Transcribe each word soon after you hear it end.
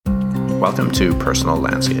Welcome to Personal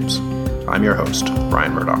Landscapes. I'm your host,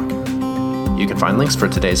 Ryan Murdoch. You can find links for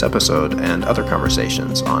today's episode and other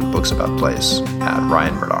conversations on Books About Place at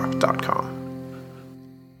ryanmurdoch.com.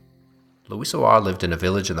 Louisa Waugh lived in a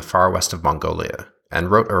village in the far west of Mongolia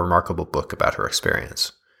and wrote a remarkable book about her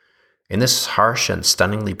experience. In this harsh and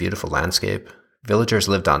stunningly beautiful landscape, villagers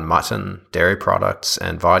lived on mutton, dairy products,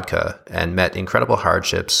 and vodka and met incredible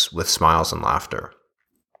hardships with smiles and laughter.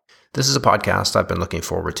 This is a podcast I've been looking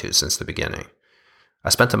forward to since the beginning. I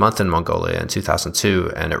spent a month in Mongolia in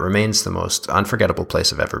 2002, and it remains the most unforgettable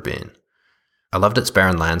place I've ever been. I loved its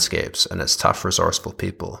barren landscapes and its tough, resourceful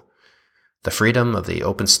people. The freedom of the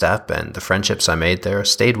open steppe and the friendships I made there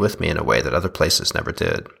stayed with me in a way that other places never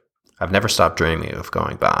did. I've never stopped dreaming of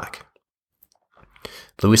going back.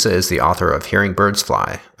 Louisa is the author of Hearing Birds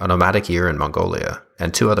Fly, A Nomadic Year in Mongolia,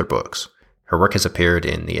 and 2 other books. Her work has appeared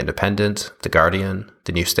in The Independent, The Guardian,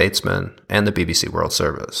 The New Statesman, and the BBC World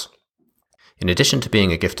Service. In addition to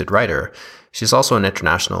being a gifted writer, she's also an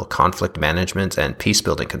international conflict management and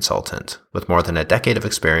peace-building consultant, with more than a decade of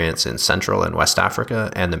experience in Central and West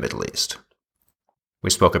Africa and the Middle East. We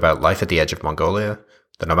spoke about life at the edge of Mongolia,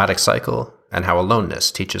 the nomadic cycle, and how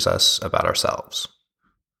aloneness teaches us about ourselves.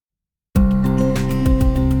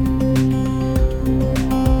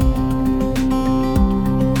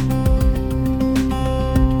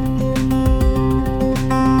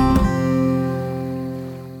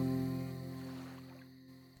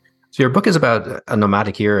 So your book is about a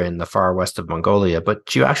nomadic year in the far west of Mongolia,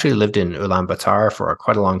 but you actually lived in Ulaanbaatar for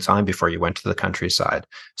quite a long time before you went to the countryside.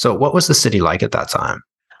 So what was the city like at that time?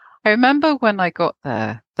 I remember when I got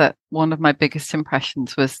there that one of my biggest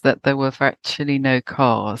impressions was that there were virtually no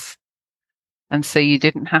cars. And so you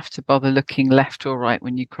didn't have to bother looking left or right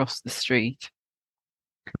when you crossed the street.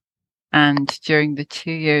 And during the 2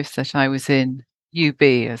 years that I was in UB,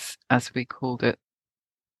 as we called it,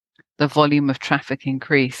 the volume of traffic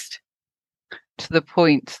increased to the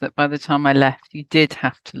point that by the time I left, you did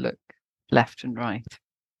have to look left and right.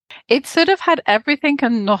 It sort of had everything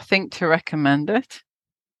and nothing to recommend it.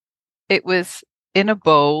 It was in a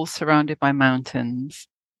bowl surrounded by mountains.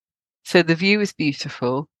 So the view was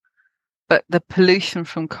beautiful, but the pollution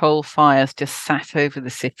from coal fires just sat over the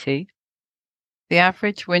city. The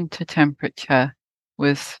average winter temperature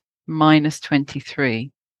was minus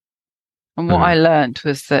 23. And what I learned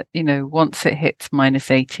was that, once it hits minus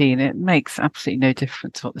 18, it makes absolutely no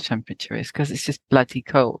difference what the temperature is because it's just bloody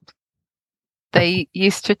cold. They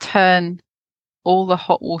used to turn all the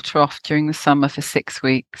hot water off during the summer for 6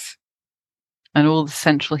 weeks. And all the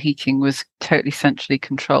central heating was totally centrally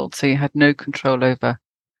controlled. So you had no control over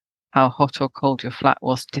how hot or cold your flat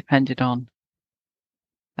was, depended on,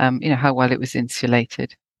 how well it was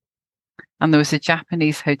insulated. And there was a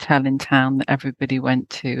Japanese hotel in town that everybody went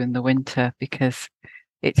to in the winter because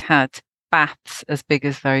it had baths as big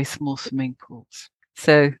as very small swimming pools.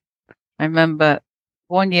 So I remember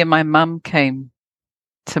one year my mum came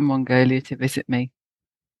to Mongolia to visit me.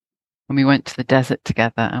 And we went to the desert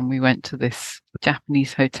together and we went to this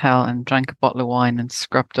Japanese hotel and drank a bottle of wine and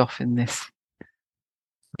scrubbed off in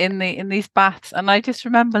these baths. And I just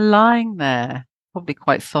remember lying there, probably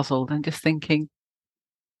quite sozzled, and just thinking,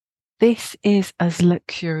 this is as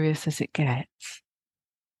luxurious as it gets.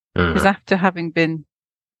 Because after having been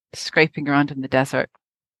scraping around in the desert,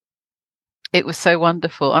 it was so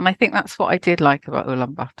wonderful. And I think that's what I did like about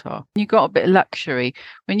Ulaanbaatar. You got a bit of luxury.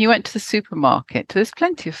 When you went to the supermarket, there's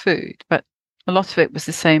plenty of food, but a lot of it was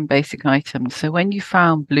the same basic items. So when you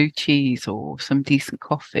found blue cheese or some decent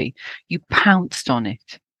coffee, you pounced on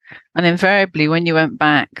it. And invariably, when you went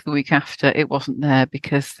back the week after, it wasn't there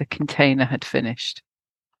because the container had finished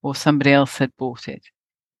or somebody else had bought it.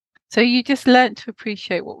 So you just learnt to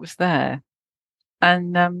appreciate what was there.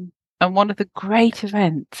 And one of the great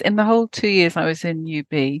events in the whole 2 years I was in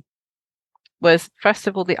UB was, first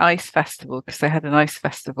of all, the ice festival, because they had an ice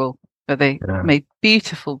festival where they made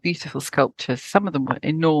beautiful, beautiful sculptures. Some of them were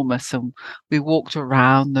enormous, and we walked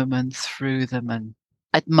around them and through them and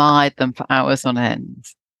admired them for hours on end.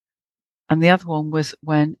 And the other one was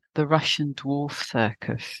when the Russian dwarf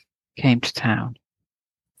circus came to town.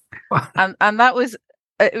 And that was,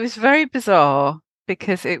 it was very bizarre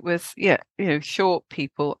because it was, short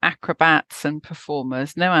people, acrobats and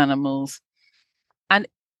performers, no animals. And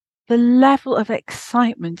the level of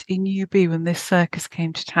excitement in UB when this circus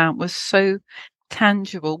came to town was so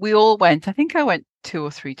tangible. We all went. I think I went 2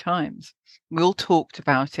 or 3 times. We all talked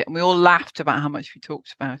about it and we all laughed about how much we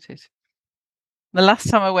talked about it. The last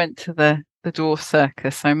time I went to the dwarf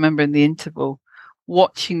circus, I remember in the interval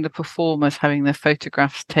watching the performers having their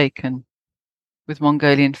photographs taken with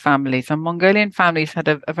Mongolian families. And Mongolian families had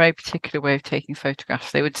a very particular way of taking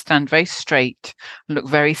photographs. They would stand very straight and look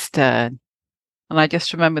very stern. And I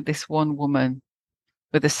just remember this one woman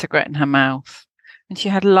with a cigarette in her mouth, and she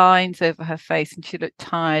had lines over her face, and she looked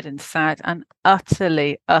tired and sad and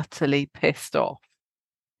utterly, utterly pissed off.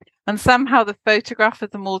 And somehow the photograph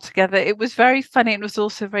of them all together, it was very funny. And it was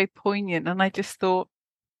also very poignant. And I just thought,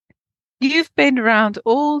 you've been around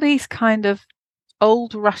all these kind of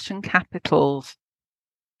old Russian capitals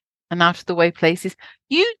and out of the way places.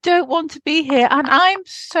 You don't want to be here. And I'm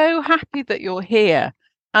so happy that you're here.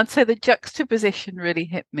 And so the juxtaposition really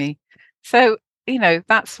hit me. So,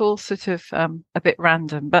 that's all sort of a bit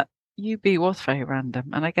random, but UB was very random.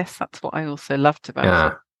 And I guess that's what I also loved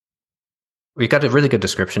about it. We got a really good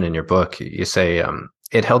description in your book. You say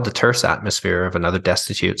it held the terse atmosphere of another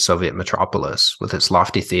destitute Soviet metropolis with its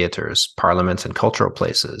lofty theaters, parliaments, and cultural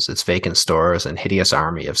places, its vacant stores and hideous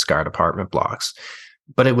army of scarred apartment blocks.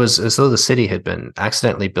 But it was as though the city had been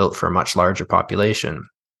accidentally built for a much larger population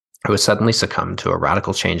who had suddenly succumbed to a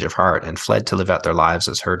radical change of heart and fled to live out their lives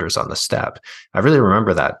as herders on the steppe. I really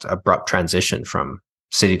remember that abrupt transition from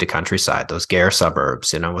city to countryside, those Gare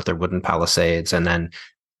suburbs, with their wooden palisades, and then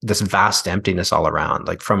this vast emptiness all around.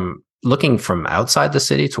 Like from looking from outside the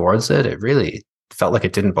city towards it, it really felt like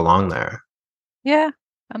it didn't belong there. Yeah.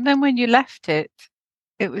 And then when you left it,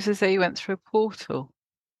 it was as though you went through a portal.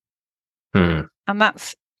 And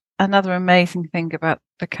that's another amazing thing about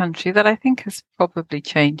the country that I think has probably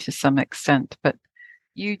changed to some extent. But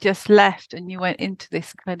you just left and you went into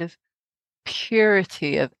this kind of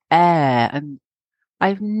purity of air. And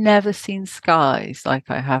I've never seen skies like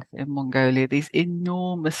I have in Mongolia, these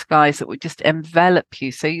enormous skies that would just envelop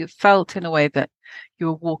you. So you felt in a way that you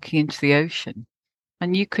were walking into the ocean,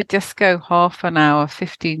 and you could just go half an hour,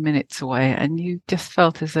 15 minutes away, and you just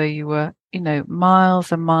felt as though you were,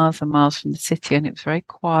 miles and miles and miles from the city, and it was very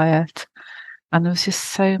quiet. And there was just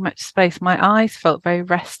so much space. My eyes felt very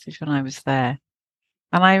rested when I was there.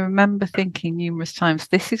 And I remember thinking numerous times,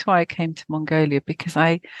 this is why I came to Mongolia, because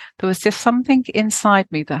there was just something inside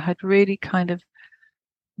me that had really kind of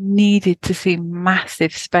needed to see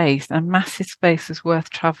massive space, and massive space was worth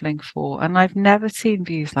traveling for. And I've never seen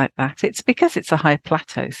views like that. It's because it's a high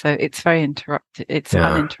plateau, so it's very interrupted. It's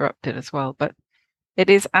uninterrupted as well, but it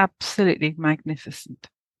is absolutely magnificent.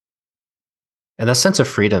 And that sense of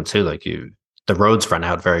freedom too, like the roads run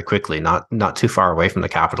out very quickly, not too far away from the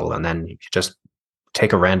capital, and then you just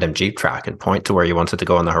take a random Jeep track and point to where you wanted to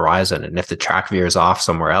go on the horizon. And if the track veers off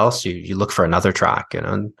somewhere else, you look for another track,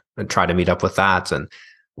 and try to meet up with that. And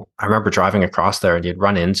I remember driving across there, and you'd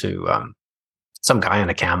run into some guy on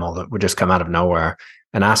a camel that would just come out of nowhere,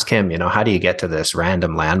 and ask him, how do you get to this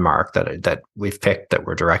random landmark that we've picked that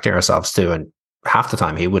we're directing ourselves to? And half the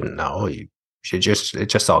time he wouldn't know. It's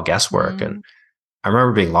just all guesswork. And I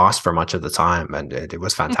remember being lost for much of the time, and it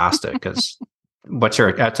was fantastic because what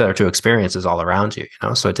you're at to experience is all around you,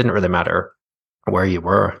 so it didn't really matter where you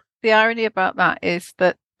were. The irony about that is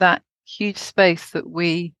that huge space that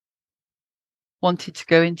we wanted to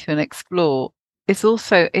go into and explore is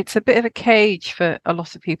also, it's a bit of a cage for a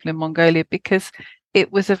lot of people in Mongolia, because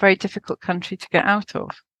it was a very difficult country to get out of.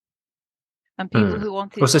 And people who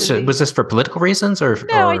wanted was this for political reasons, or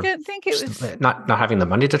no? or I don't think it was not having the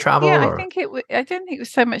money to travel. Yeah, I don't think it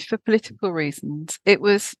was so much for political reasons. It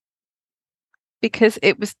was because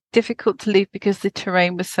it was difficult to leave because the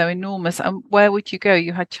terrain was so enormous. And where would you go?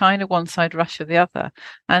 You had China one side, Russia the other.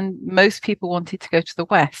 And most people wanted to go to the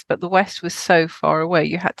West, but the West was so far away.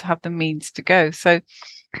 You had to have the means to go. So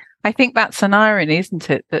I think that's an irony, isn't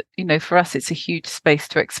it? That, for us, it's a huge space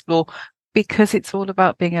to explore because it's all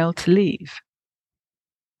about being able to leave.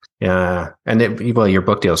 Yeah. And your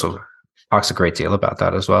book talks a great deal about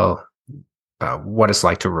that as well, what it's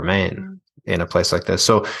like to remain in a place like this.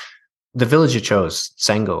 So the village you chose,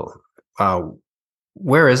 Sengel,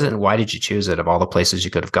 where is it, and why did you choose it of all the places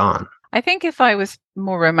you could have gone? I think if I was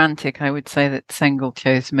more romantic, I would say that Sengel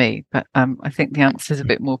chose me, but I think the answer is a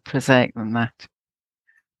bit more prosaic than that.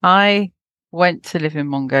 I went to live in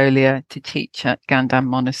Mongolia to teach at Gandam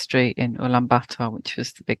Monastery in Ulaanbaatar, which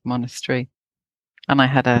was the big monastery, and I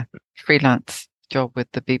had a freelance job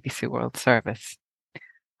with the BBC World Service.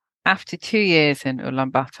 After 2 years in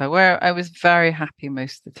Ulaanbaatar, where I was very happy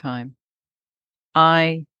most of the time,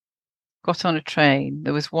 I got on a train.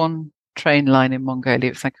 There was one train line in Mongolia.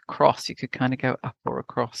 It was like a cross. You could kind of go up or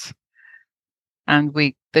across. And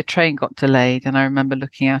the train got delayed. And I remember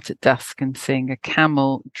looking out at dusk and seeing a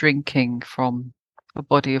camel drinking from a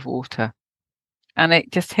body of water. And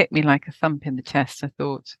it just hit me like a thump in the chest. I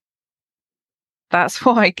thought, that's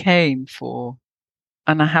what I came for.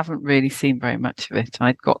 And I haven't really seen very much of it.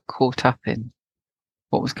 I'd got caught up in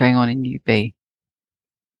what was going on in UB.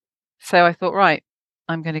 So I thought, right,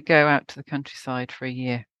 I'm going to go out to the countryside for a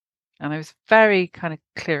year. And I was very kind of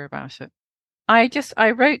clear about it.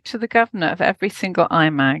 I wrote to the governor of every single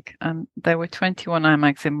IMAG, and there were 21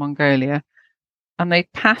 IMAGs in Mongolia, and they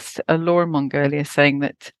passed a law in Mongolia saying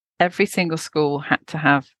that every single school had to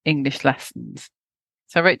have English lessons.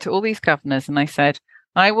 So I wrote to all these governors and I said,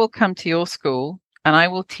 I will come to your school and I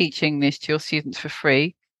will teach English to your students for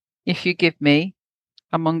free if you give me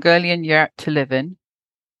a Mongolian yurt to live in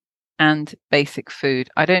and basic food.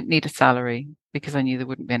 I don't need a salary because I knew there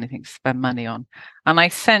wouldn't be anything to spend money on. And I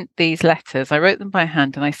sent these letters, I wrote them by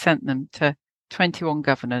hand and I sent them to 21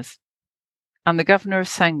 governors. And the governor of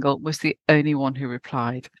Sengel was the only one who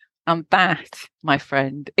replied. And that, my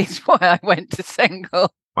friend, is why I went to Sengel.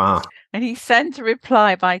 Wow. And he sent a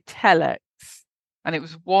reply by telex. And it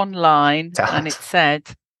was one line and it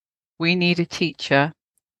said, we need a teacher,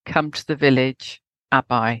 come to the village,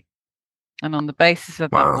 Abai. And on the basis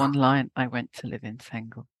of that one line, I went to live in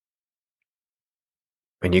Sengel.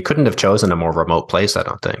 And you couldn't have chosen a more remote place, I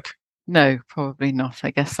don't think. No, probably not.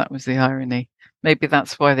 I guess that was the irony. Maybe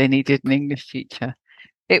that's why they needed an English teacher.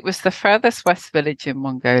 It was the furthest west village in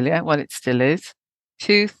Mongolia. Well, it still is.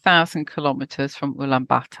 2,000 kilometers from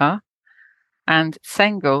Ulaanbaatar. And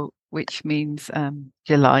Sengel, which means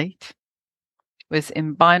delight, was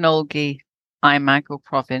in Bainolgi IMAG or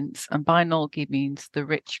province. And Bainolgi means the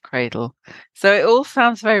rich cradle. So it all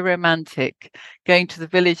sounds very romantic, going to the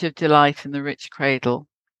village of delight in the rich cradle.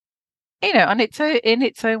 You know, and in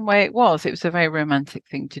its own way, it was a very romantic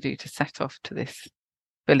thing to do, to set off to this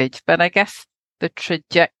village. But I guess the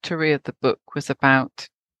trajectory of the book was about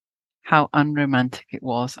how unromantic it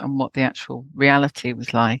was and what the actual reality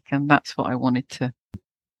was like. And that's what I wanted to,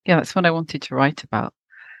 that's what I wanted to write about,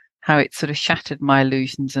 how it sort of shattered my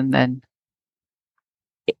illusions. And then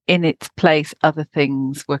in its place, other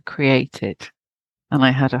things were created. And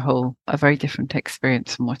I had a very different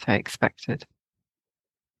experience from what I expected.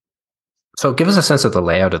 So give us a sense of the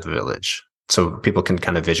layout of the village so people can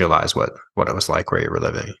kind of visualize what it was like where you were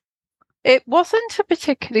living. It wasn't a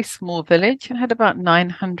particularly small village. It had about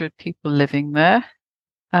 900 people living there.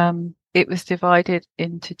 It was divided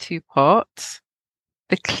into two parts.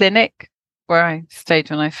 The clinic where I stayed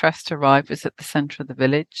when I first arrived was at the center of the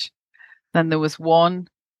village. Then there was one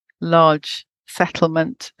large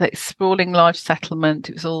settlement, that sprawling large settlement.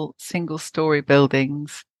 It was all single-story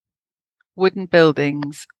buildings, wooden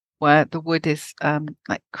buildings, where the wood is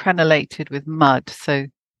like crenellated with mud. So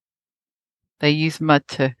they use mud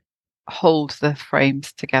to hold the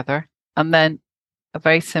frames together. And then a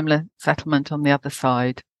very similar settlement on the other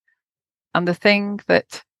side. And the thing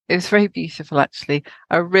that, it was very beautiful actually,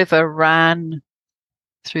 a river ran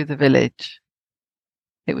through the village.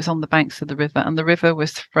 It was on the banks of the river, and the river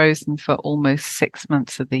was frozen for almost 6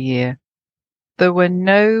 months of the year. There were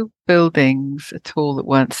no buildings at all that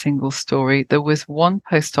weren't single story. There was one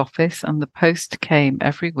post office, and the post came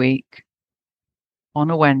every week on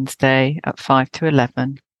a Wednesday at 5 to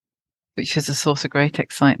 11, which was a source of great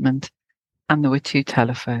excitement. And there were 2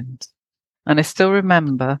 telephones. And I still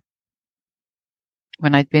remember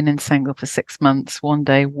when I'd been in Sengel for 6 months, one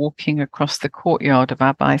day walking across the courtyard of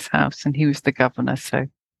Abai's house, and he was the governor, so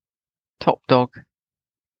top dog.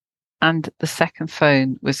 And the second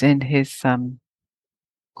phone was in his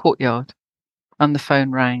courtyard, and the phone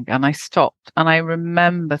rang, and I stopped, and I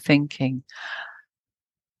remember thinking,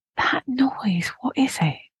 that noise, what is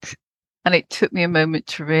it? And it took me a moment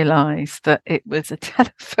to realize that it was a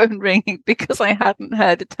telephone ringing, because I hadn't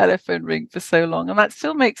heard a telephone ring for so long, and that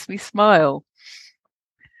still makes me smile.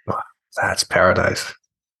 Wow, that's paradise.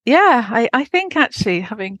 Yeah, I think actually,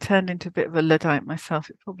 having turned into a bit of a Luddite myself,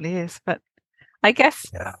 it probably is, but I guess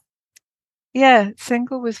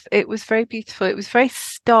Sengel was very beautiful. It was very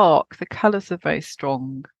stark. The colours are very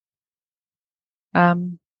strong.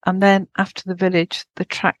 And then after the village, the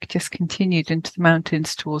track just continued into the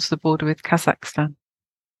mountains towards the border with Kazakhstan.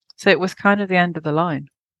 So it was kind of the end of the line.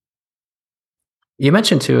 You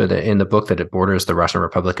mentioned too in the book that it borders the Russian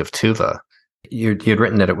Republic of Tuva. You'd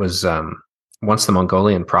written that it was once the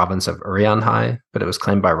Mongolian province of Urianhai, but it was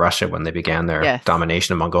claimed by Russia when they began their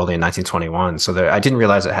domination of Mongolia in 1921. So I didn't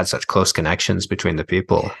realize it had such close connections between the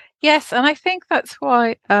people. Yes, and I think that's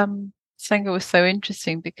why Sengel was so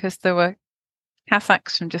interesting, because there were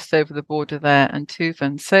Kazakhs from just over the border there and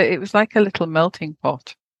Tuvans. So it was like a little melting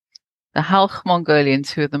pot. The Halch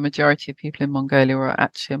Mongolians, who are the majority of people in Mongolia, were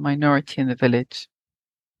actually a minority in the village.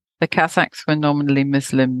 The Kazakhs were nominally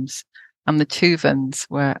Muslims, and the Tuvans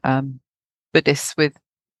were Buddhists with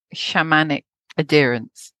shamanic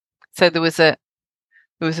adherence. So there was a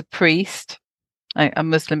priest a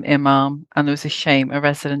Muslim imam, and there was a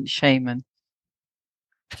resident shaman.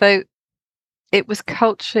 So it was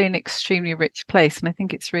culturally an extremely rich place. And I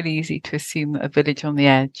think it's really easy to assume that a village on the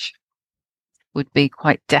edge would be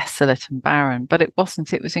quite desolate and barren, but it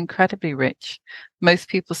wasn't. It was incredibly rich. Most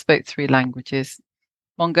people spoke 3 languages.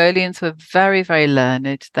 Mongolians were very, very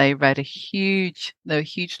learned. They read a huge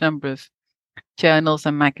number of journals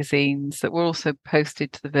and magazines that were also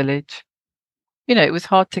posted to the village. It was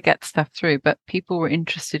hard to get stuff through, but people were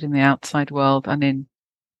interested in the outside world and in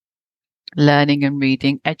learning and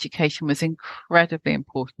reading. Education was incredibly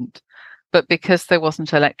important. But because there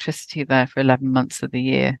wasn't electricity there for 11 months of the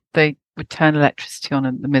year, they would turn electricity on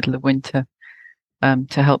in the middle of winter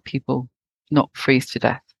to help people not freeze to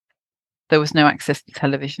death. There was no access to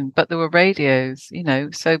television, but there were radios,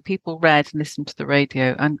 so people read and listened to the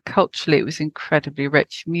radio. And culturally, it was incredibly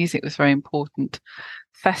rich. Music was very important.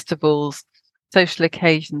 Festivals, social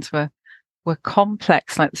occasions were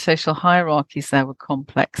complex, like the social hierarchies there were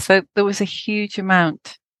complex. So there was a huge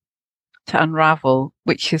amount to unravel,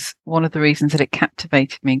 which is one of the reasons that it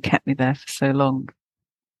captivated me and kept me there for so long.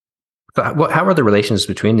 How were the relations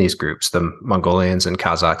between these groups, the Mongolians and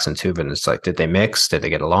Kazakhs and Tuvan? It's like, did they mix? Did they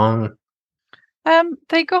get along?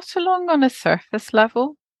 They got along on a surface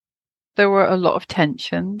level. There were a lot of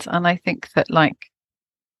tensions, and I think that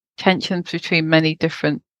tensions between many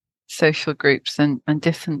different social groups and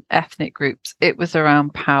different ethnic groups, it was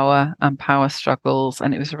around power and power struggles,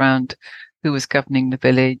 and it was around who was governing the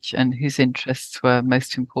village and whose interests were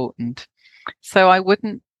most important. So I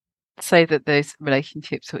wouldn't say that those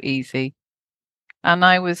relationships were easy. And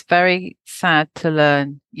I was very sad to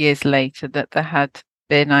learn years later that there had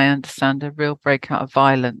been, I understand, a real breakout of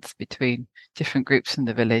violence between different groups in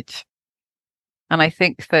the village. And I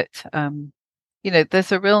think that,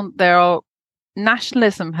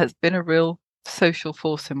 nationalism has been a real social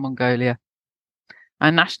force in Mongolia.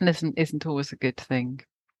 And nationalism isn't always a good thing.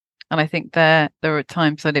 And I think there were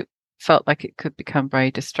times that it felt like it could become very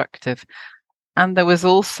destructive. And there was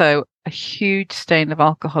also a huge stain of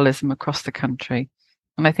alcoholism across the country.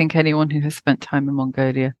 And I think anyone who has spent time in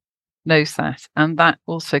Mongolia knows that. And that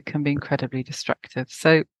also can be incredibly destructive.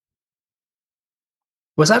 So,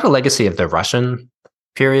 was that a legacy of the Russian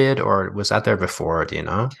period, or was that there before? Do you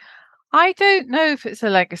know? I don't know if it's a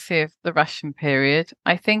legacy of the Russian period.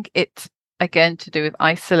 I think it's, again, to do with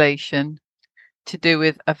isolation, to do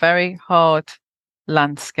with a very hard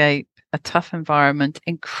landscape, a tough environment,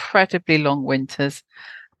 incredibly long winters,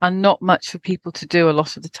 and not much for people to do a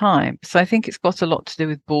lot of the time. So I think it's got a lot to do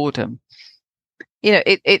with boredom.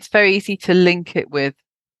 It's very easy to link it with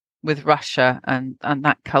Russia and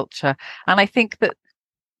that culture. And I think that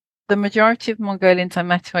the majority of Mongolians I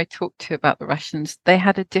met who I talked to about the Russians, they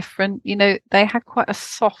had a different, they had quite a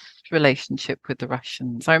soft relationship with the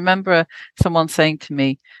Russians. I remember someone saying to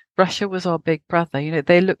me, Russia was our big brother.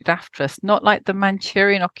 They looked after us, not like the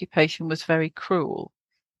Manchurian occupation was very cruel.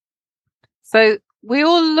 So we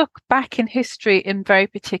all look back in history in very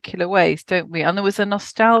particular ways, don't we? And there was a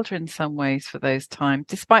nostalgia in some ways for those times,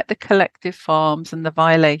 despite the collective farms and the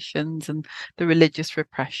violations and the religious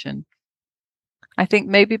repression. I think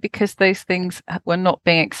maybe because those things were not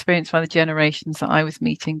being experienced by the generations that I was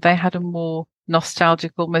meeting, they had a more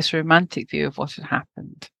nostalgic, almost romantic view of what had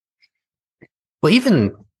happened. Well,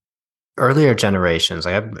 even earlier generations,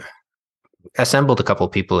 I have assembled a couple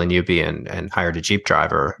of people in UB and hired a Jeep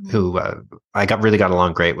driver who I really got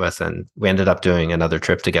along great with, and we ended up doing another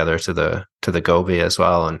trip together to the Gobi as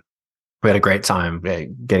well, and we had a great time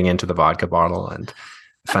getting into the vodka bottle, and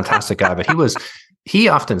fantastic guy. But he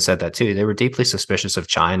often said that too. They were deeply suspicious of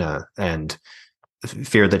China and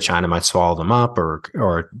feared that China might swallow them up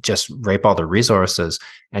or just rape all their resources.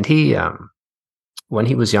 And he, when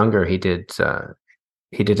he was younger, he did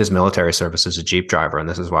his military service as a Jeep driver, and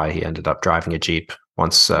this is why he ended up driving a Jeep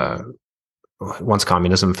once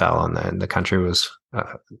communism fell and the country was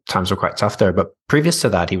times were quite tough there. But previous to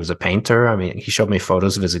that, he was a painter. I mean, he showed me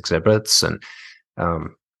photos of his exhibits, and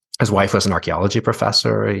his wife was an archaeology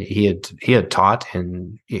professor. He had taught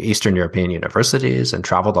in Eastern European universities and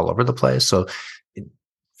traveled all over the place. So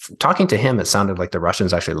talking to him, it sounded like the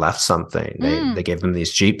Russians actually left something. They gave them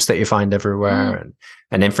these Jeeps that you find everywhere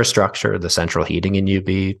and infrastructure, the central heating in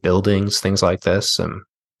UB, buildings, things like this. And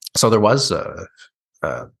so there was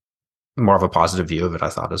more of a positive view of it, I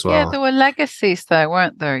thought, as well. Yeah, there were legacies there,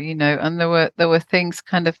 weren't there? And there were things,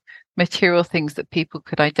 kind of material things that people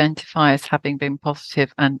could identify as having been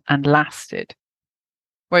positive and lasted.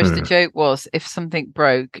 Whereas the joke was, if something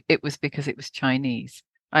broke, it was because it was Chinese.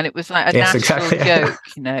 And it was like a natural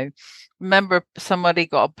joke, Remember somebody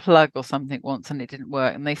got a plug or something once and it didn't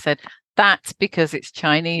work. And they said, That's because it's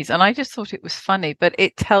Chinese. And I just thought it was funny, but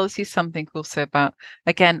it tells you something also about,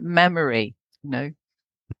 again, memory,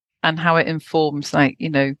 and how it informs, like,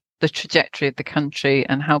 the trajectory of the country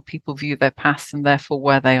and how people view their past and therefore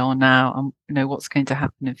where they are now and, what's going to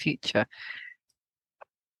happen in future.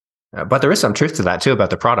 But there is some truth to that too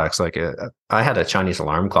about the products. Like I had a Chinese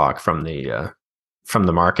alarm clock from the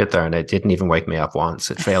market there, and it didn't even wake me up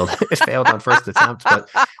once. It failed. It failed on first attempt. But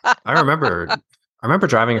I remember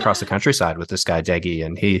driving across the countryside with this guy Deggy,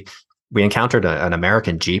 and we encountered an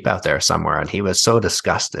American Jeep out there somewhere, and he was so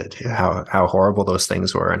disgusted how horrible those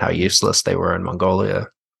things were and how useless they were in Mongolia.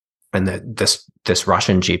 And this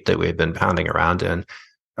Russian Jeep that we had been pounding around in.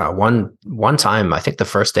 One time, I think the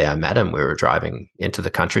first day I met him, we were driving into the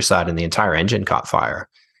countryside, and the entire engine caught fire.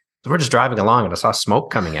 So we're just driving along, and I saw smoke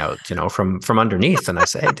coming out, from underneath. And I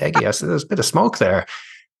said, "Hey, Deggy," I said, "There's a bit of smoke there."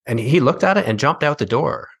 And he looked at it and jumped out the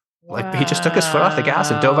door. Wow. Like he just took his foot off the gas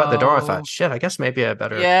and dove out the door. I thought, shit, I guess maybe I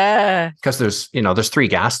better. Yeah. Because there's 3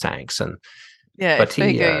 gas tanks, and yeah, if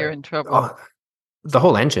they go, you're in trouble. The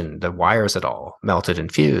whole engine, the wires had all melted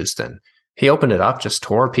and fused, and he opened it up, just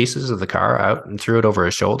tore pieces of the car out and threw it over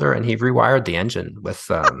his shoulder, and he rewired the engine with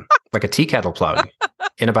like a tea kettle plug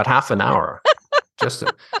in about half an hour.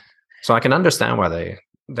 So I can understand why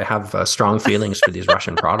they have strong feelings for these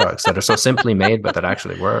Russian products that are so simply made, but that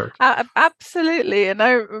actually work. Absolutely. And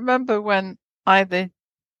I remember when the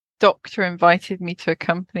doctor invited me to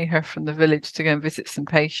accompany her from the village to go and visit some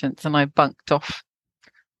patients, and I bunked off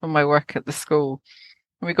from my work at the school.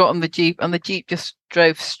 And we got on the Jeep, and the Jeep just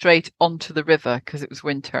drove straight onto the river because it was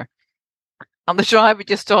winter. And the driver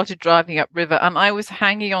just started driving up river, and I was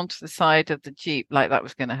hanging onto the side of the Jeep like that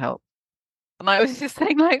was going to help. And I was just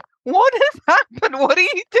saying, like, what has happened? What are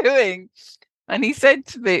you doing? And he said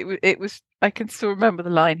to me, I can still remember the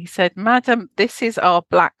line. He said, "Madam, this is our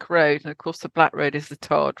black road." And of course, the black road is the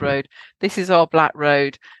tarred road. "This is our black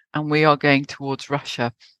road, and we are going towards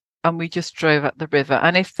Russia." And we just drove up the river.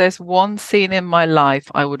 And if there's one scene in my life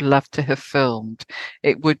I would love to have filmed,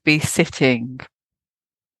 it would be sitting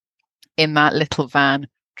in that little van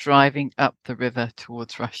driving up the river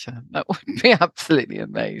towards Russia. That would be absolutely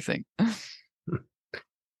amazing.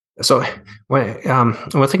 So when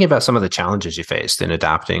we're thinking about some of the challenges you faced in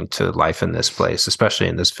adapting to life in this place, especially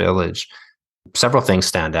in this village, several things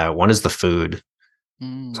stand out. One is the food.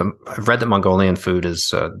 So I've read that Mongolian food is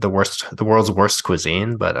the world's worst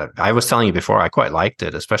cuisine, but I was telling you before, I quite liked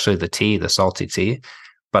it, especially the tea, the salty tea.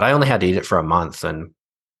 But I only had to eat it for a month, and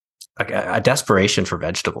a desperation for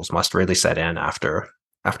vegetables must really set in after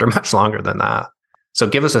much longer than that. So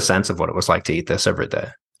give us a sense of what it was like to eat this every day.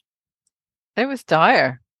 It was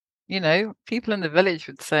dire. People in the village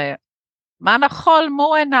would say, "Manachol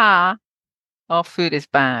moena." Our food is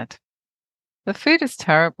bad. The food is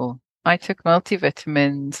terrible. I took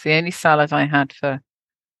multivitamins. The only salad I had for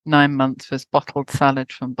 9 months was bottled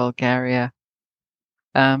salad from Bulgaria.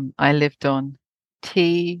 I lived on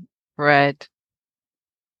tea, bread,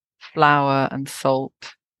 flour, and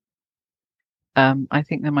salt. I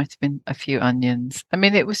think there might have been a few onions. I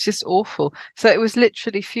mean, it was just awful. So it was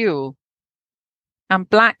literally fuel. And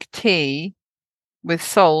black tea with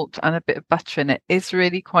salt and a bit of butter in it is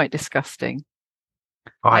really quite disgusting.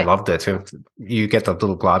 Oh, I loved it too. You get the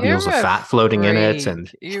little globules of fat floating in it, and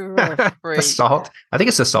the salt. I think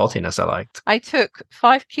it's the saltiness I liked. I took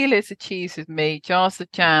 5 kilos of cheese with me, jars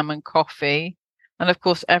of jam and coffee. And of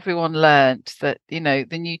course, everyone learned that, the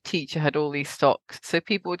new teacher had all these stocks. So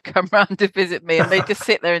people would come round to visit me, and they'd just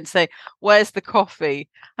sit there and say, "Where's the coffee?"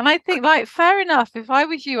 And I think, like, fair enough. If I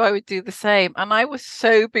was you, I would do the same. And I was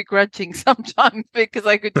so begrudging sometimes because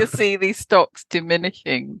I could just see these stocks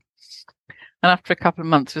diminishing. And after a couple of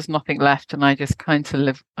months, there was nothing left, and I just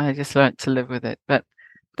I just learned to live with it. But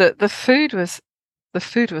the food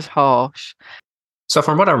was harsh. So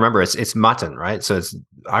from what I remember, it's mutton, right? So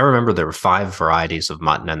I remember there were 5 varieties of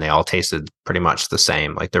mutton, and they all tasted pretty much the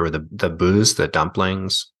same. Like there were the booze, the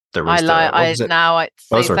dumplings. There was those were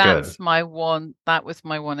good. That was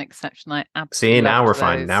my one exception. I absolutely see. Now we're those.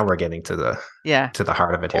 fine. Now we're getting to the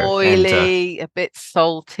heart of it here. Oily, a bit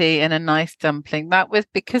salty, and a nice dumpling. That was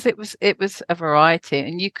because it was a variety,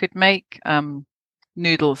 and you could make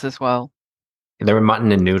noodles as well. There were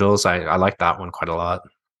mutton and noodles. I liked that one quite a lot.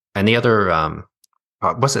 And the other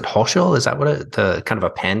was it hoshul? Is that what the kind of a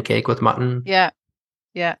pancake with mutton? Yeah.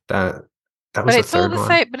 That was the third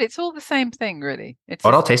one. But it's all the same thing, really. It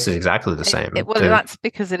all tasted exactly the same. That's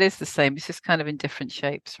because it is the same. It's just kind of in different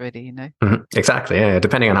shapes, really. Mm-hmm. Exactly. Yeah,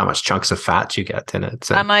 depending on how much chunks of fat you get in it.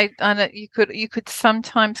 So. And you could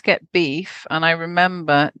sometimes get beef. And I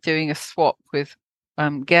remember doing a swap with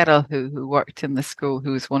Gerald, who worked in the school,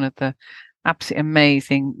 who was one of the absolutely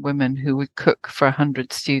amazing women who would cook for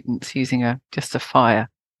 100 students using just a fire.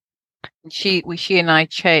 And she and I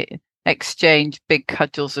exchanged big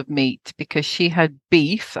cudgels of meat because she had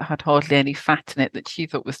beef that had hardly any fat in it that she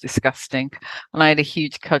thought was disgusting, and I had a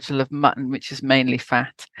huge cudgel of mutton which is mainly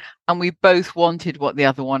fat, and we both wanted what the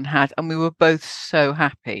other one had, and we were both so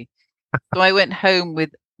happy. So I went home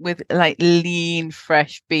with like lean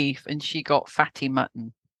fresh beef, and she got fatty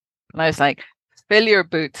mutton, and I was like, fill your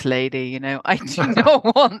boots, lady, I do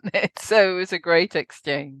not want it. So it was a great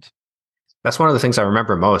exchange. That's one of the things I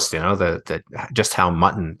remember most, just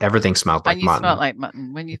how everything smelled like And you mutton. smelled like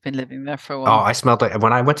mutton when you've been living there for a Oh, while. I smelled like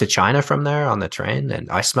when I went to China from there on the train, and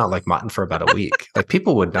I smelled like mutton for about a week. Like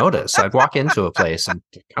people would notice. I'd walk into a place and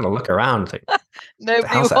kind of look around, like, nobody the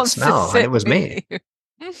hell's that wants smell? to And it was me.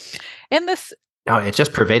 In this, No, it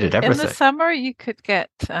just pervaded in the everything. summer, you could get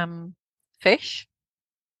fish,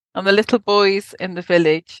 and the little boys in the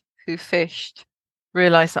village who fished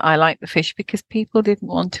realized that I liked the fish because people didn't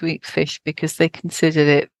want to eat fish because they considered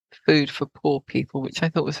it food for poor people, which I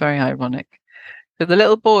thought was very ironic. So the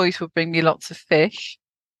little boys would bring me lots of fish,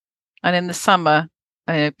 and in the summer,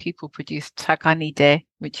 people produce takanide,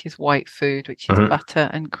 which is white food, which is butter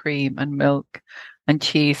and cream and milk and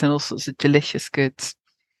cheese and all sorts of delicious goods.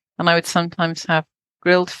 And I would sometimes have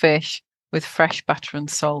grilled fish with fresh butter and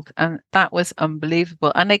salt, and that was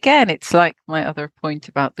unbelievable. And again, it's like my other point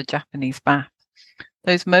about the Japanese bath.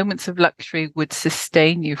 Those moments of luxury would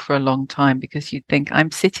sustain you for a long time because you'd think,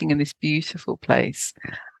 I'm sitting in this beautiful place.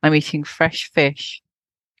 I'm eating fresh fish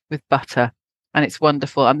with butter, and it's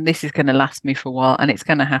wonderful. And this is going to last me for a while, and it's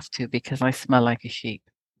going to have to because I smell like a sheep.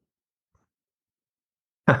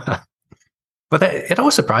 But it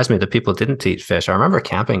always surprised me that people didn't eat fish. I remember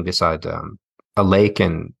camping beside a lake,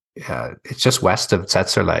 and it's just west of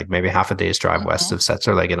Tsetserleg, maybe half a day's drive west of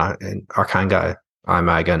Tsetserleg in Arkhangai,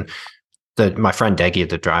 Imag. And my friend Deggy,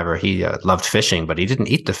 the driver, he loved fishing, but he didn't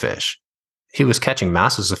eat the fish. He was catching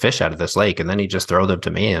masses of fish out of this lake, and then he'd just throw them to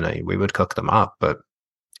me, and we would cook them up. But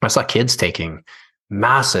I saw kids taking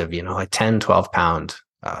massive, like 10, 12 pound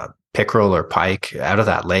pickerel or pike out of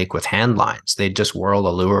that lake with hand lines. They'd just whirl a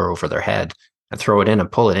lure over their head and throw it in and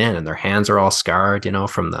pull it in, and their hands are all scarred,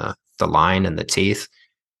 from the line and the teeth.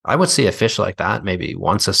 I would see a fish like that maybe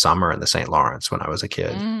once a summer in the St. Lawrence when I was a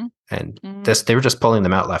kid. And they were just pulling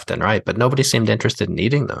them out left and right, but nobody seemed interested in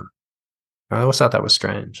eating them. I always thought that was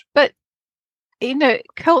strange. But,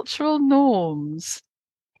 cultural norms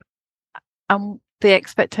and the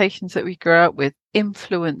expectations that we grow up with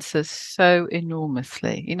influence us so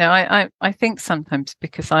enormously. I think sometimes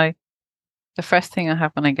because the first thing I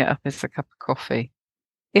have when I get up is a cup of coffee.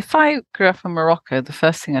 If I grew up in Morocco, the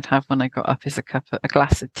first thing I'd have when I got up is a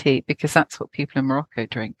glass of tea, because that's what people in Morocco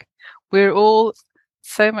drink. We're all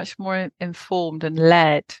so much more informed and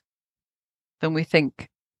led than we think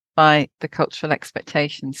by the cultural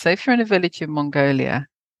expectations. So if you're in a village in Mongolia,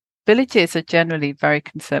 villages are generally very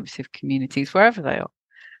conservative communities, wherever they are.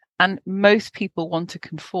 And most people want to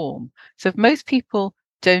conform. So if most people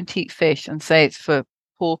don't eat fish and say it's for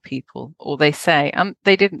poor people, or they say, and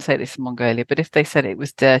they didn't say this in Mongolia, but if they said it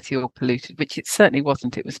was dirty or polluted, which it certainly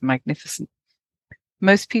wasn't, it was magnificent,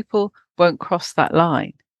 most people won't cross that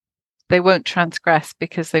line. They won't transgress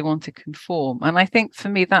because they want to conform. And I think for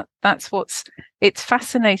me, it's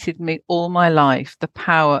fascinated me all my life, the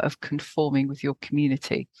power of conforming with your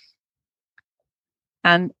community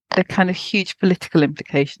and the kind of huge political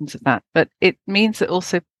implications of that. But it means that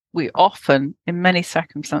also we often, in many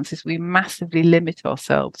circumstances, we massively limit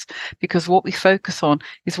ourselves because what we focus on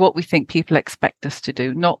is what we think people expect us to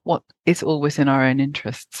do, not what is always in our own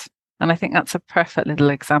interests. And I think that's a perfect little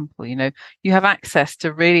example. You have access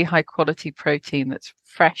to really high quality protein that's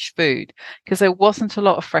fresh food, because there wasn't a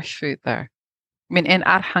lot of fresh food there. I mean, in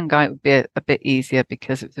Arkhangai, it would be a bit easier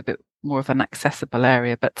because it's a bit more of an accessible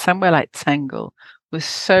area, but somewhere like Tsengel was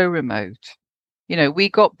so remote. We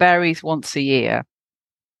got berries once a year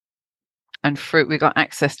and fruit. We got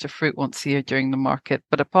access to fruit once a year during the market.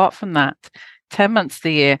 But apart from that, 10 months of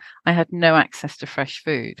the year, I had no access to fresh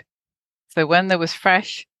food. So when there was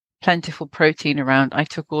fresh, plentiful protein around, I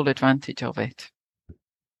took all advantage of it.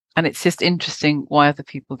 And it's just interesting why other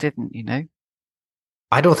people didn't,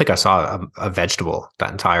 I don't think I saw a vegetable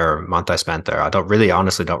that entire month I spent there. I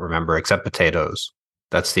honestly don't remember, except potatoes.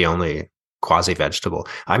 That's the only quasi vegetable.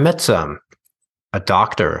 I met a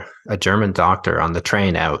doctor, a German doctor, on the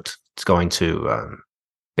train out. It's going to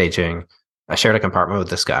Beijing. I shared a compartment with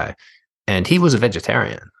this guy, and he was a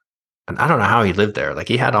vegetarian. And I don't know how he lived there. Like,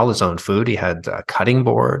 he had all his own food. He had a cutting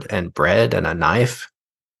board and bread and a knife,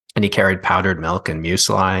 and he carried powdered milk and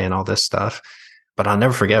muesli and all this stuff. But I'll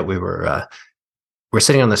never forget, we were we're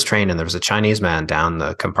sitting on this train, and there was a Chinese man down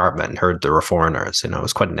the compartment and heard there were foreigners. It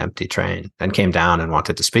was quite an empty train, and came down and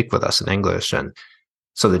wanted to speak with us in English. And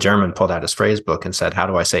so the German pulled out his phrase book and said, "How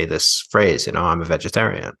do I say this phrase? I'm a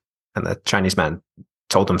vegetarian." And the Chinese man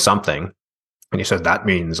told him something. And he said, "That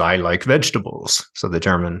means I like vegetables." So the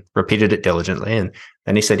German repeated it diligently. And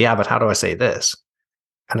then he said, "Yeah, but how do I say this?"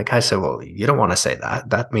 And the guy said, "Well, you don't want to say that.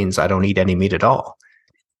 That means I don't eat any meat at all."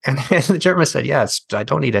 And the German said, "Yes, I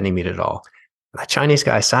don't eat any meat at all." The Chinese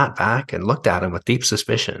guy sat back and looked at him with deep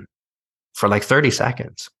suspicion for like 30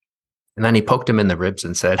 seconds. And then he poked him in the ribs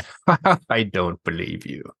and said, "I don't believe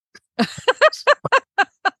you."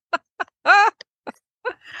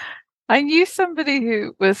 I knew somebody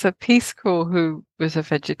who was a Peace Corps who was a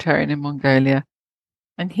vegetarian in Mongolia,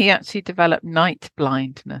 and he actually developed night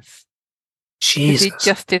blindness. Jesus. Because he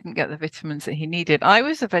just didn't get the vitamins that he needed. I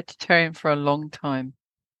was a vegetarian for a long time.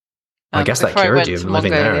 I guess that cured you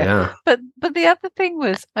living there, yeah. But the other thing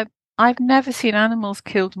was, I've never seen animals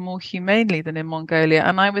killed more humanely than in Mongolia,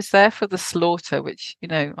 and I was there for the slaughter, which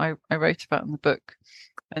I wrote about in the book.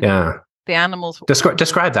 And yeah, the animals.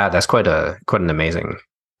 Describe that. That's quite an amazing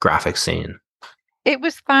graphic scene. It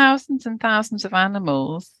was thousands and thousands of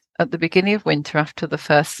animals at the beginning of winter, after the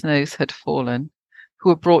first snows had fallen, who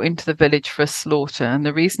were brought into the village for a slaughter. And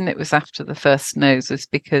the reason it was after the first snows was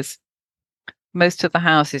because most of the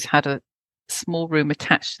houses had a small room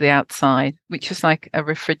attached to the outside, which was like a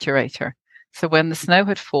refrigerator. So when the snow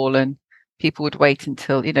had fallen, people would wait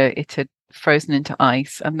until, it had frozen into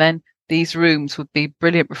ice. And then these rooms would be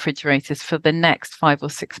brilliant refrigerators for the next 5 or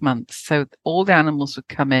 6 months. So all the animals would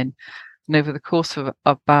come in. And over the course of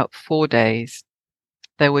about 4 days,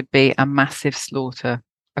 there would be a massive slaughter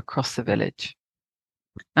across the village.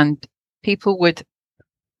 And people would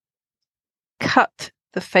cut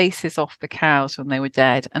the faces off the cows when they were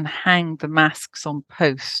dead and hang the masks on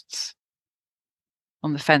posts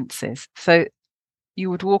on the fences. So you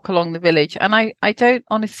would walk along the village, and I don't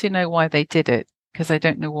honestly know why they did it, because I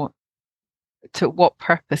don't know to what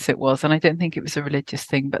purpose it was, and I don't think it was a religious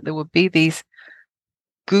thing, but there would be these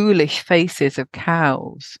ghoulish faces of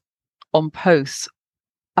cows on posts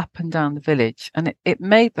up and down the village, and it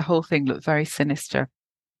made the whole thing look very sinister.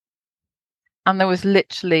 And there was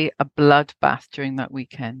literally a bloodbath during that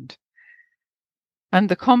weekend. And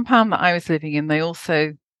the compound that I was living in, they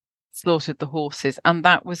also slaughtered the horses. And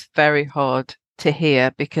that was very hard to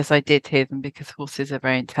hear, because I did hear them, because horses are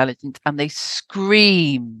very intelligent, and they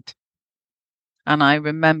screamed. And I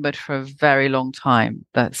remembered for a very long time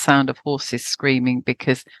that sound of horses screaming,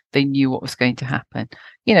 because they knew what was going to happen.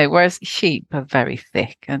 Whereas sheep are very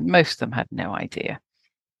thick, and most of them had no idea.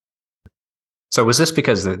 So was this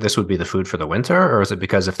because this would be the food for the winter, or is it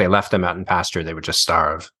because if they left them out in pasture, they would just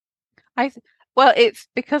starve? Well, it's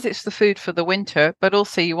because it's the food for the winter, but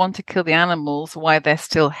also you want to kill the animals while they're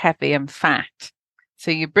still heavy and fat.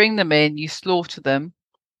 So you bring them in, you slaughter them,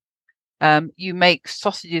 you make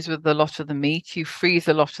sausages with a lot of the meat, you freeze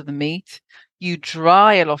a lot of the meat, you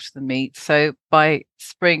dry a lot of the meat. So by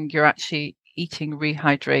spring, you're actually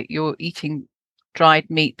you're eating dried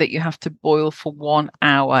meat that you have to boil for 1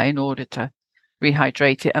 hour in order to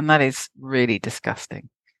rehydrate it, and that is really disgusting.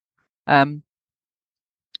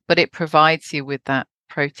 But it provides you with that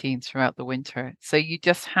protein throughout the winter. So you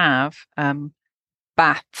just have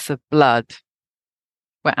baths of blood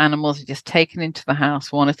where animals are just taken into the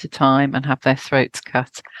house one at a time and have their throats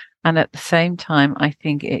cut. And at the same time, I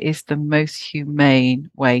think it is the most humane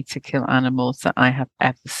way to kill animals that I have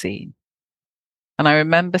ever seen. And I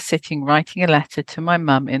remember writing a letter to my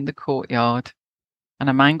mum in the courtyard, and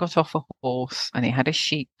a man got off a horse, and he had a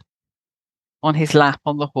sheep on his lap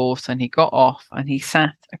on the horse, and he got off, and he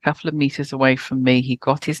sat a couple of meters away from me. He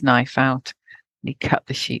got his knife out, and he cut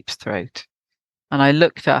the sheep's throat. And I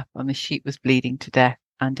looked up, and the sheep was bleeding to death,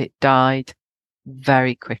 and it died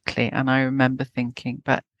very quickly. And I remember thinking,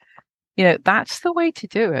 but that's the way to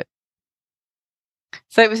do it.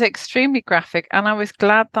 So it was extremely graphic, and I was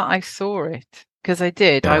glad that I saw it, because I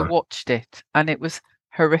did. Yeah. I watched it, and it was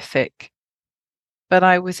horrific. But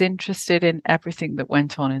I was interested in everything that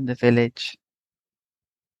went on in the village.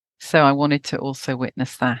 So I wanted to also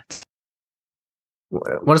witness that.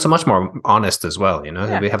 Well, it's much more honest as well.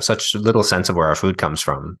 We have such little sense of where our food comes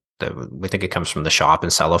from. We think it comes from the shop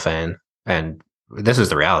in cellophane. And this is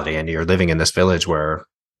the reality. And you're living in this village where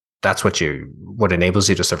that's what enables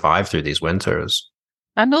you to survive through these winters.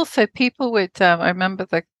 And also people would, I remember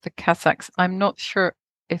the Kazakhs, I'm not sure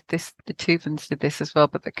if the Tuvans did this as well,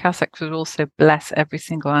 but the Kazakhs would also bless every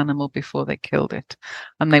single animal before they killed it.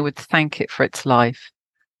 And they would thank it for its life.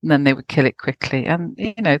 And then they would kill it quickly. And,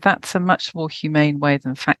 that's a much more humane way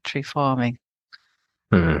than factory farming.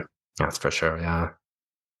 That's for sure, yeah.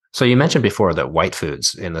 So you mentioned before that white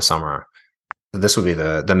foods in the summer, this would be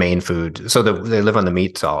the main food. So they live on the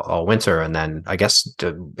meat all winter, and then I guess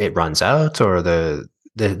it runs out, or the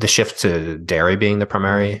shift to dairy being the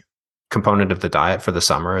primary component of the diet for the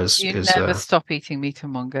summer You is never stop eating meat in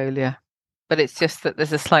Mongolia, but it's just that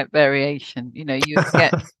there's a slight variation. You know, you a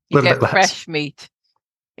little bit get less. fresh meat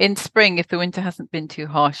in spring if the winter hasn't been too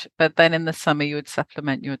harsh, but then in the summer you would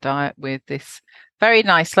supplement your diet with this very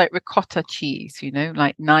nice, like ricotta cheese. You know,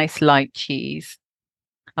 like nice light cheese,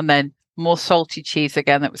 and then more salty cheese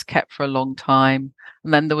again that was kept for a long time,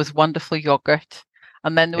 and then there was wonderful yogurt,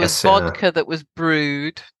 and then there was Yes, vodka that was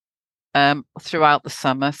brewed throughout the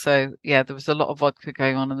summer. So yeah, there was a lot of vodka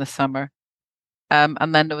going on in the summer.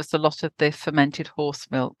 And then there was a lot of the fermented horse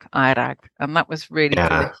milk, airag, and that was really yeah.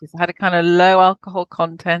 delicious. It had a kind of low alcohol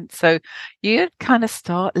content, so you'd kind of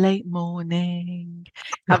start late morning,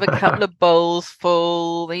 have a couple of bowls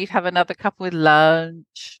full, then you'd have another couple with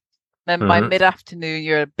lunch. Then by Mhm. mid-afternoon,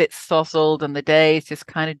 you're a bit sozzled, and the day is just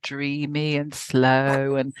kind of dreamy and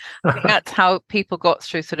slow. And I think that's how people got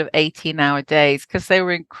through sort of 18-hour days, because they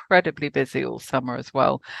were incredibly busy all summer as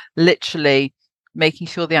well. Literally making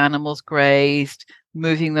sure the animals grazed,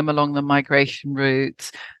 moving them along the migration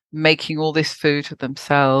routes, making all this food for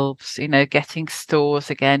themselves, you know, getting stores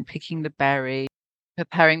again, picking the berry,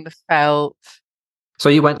 preparing the felt. So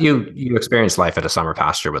you experienced life at a summer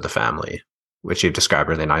pasture with the family, which you described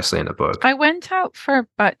really nicely in the book. I went out for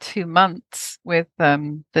about 2 months with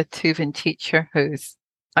the Tuvan teacher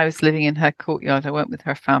I was living in her courtyard. I went with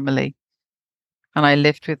her family and I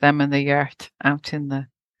lived with them in the yurt out in the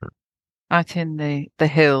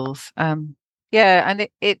hills. Yeah, and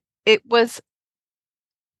it was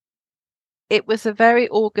a very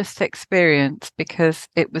August experience because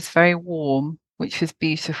it was very warm, which was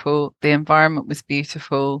beautiful. The environment was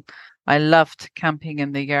beautiful. I loved camping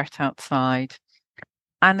in the yurt outside.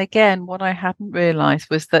 And again, what I hadn't realized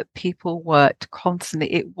was that people worked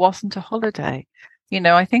constantly. It wasn't a holiday. You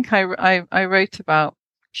know, I think I wrote about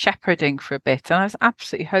shepherding for a bit and I was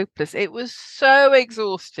absolutely hopeless. It was so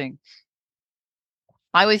exhausting.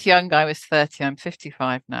 I was young, I was 30, I'm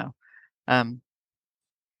 55 now.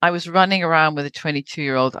 I was running around with a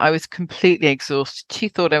 22-year-old. I was completely exhausted. She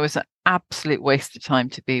thought I was an absolute waste of time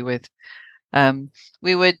to be with.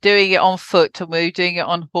 We were doing it on foot and we were doing it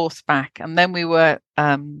on horseback. And then we were,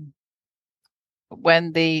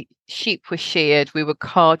 when the sheep were sheared, we were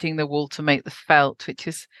carding the wool to make the felt, which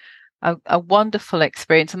is a wonderful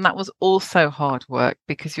experience. And that was also hard work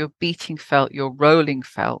because you're beating felt, you're rolling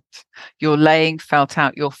felt, you're laying felt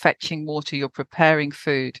out, you're fetching water, you're preparing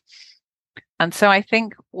food. And so I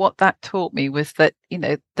think what that taught me was that, you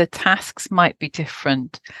know, the tasks might be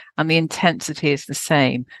different and the intensity is the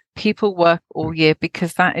same. People work all year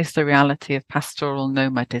because that is the reality of pastoral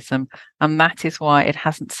nomadism. And that is why it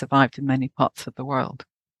hasn't survived in many parts of the world.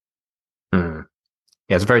 Mm.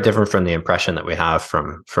 Yeah, it's very different from the impression that we have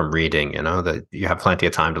from reading, you know, that you have plenty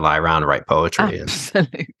of time to lie around and write poetry.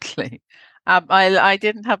 Absolutely. I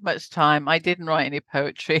didn't have much time. I didn't write any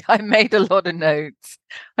poetry. I made a lot of notes.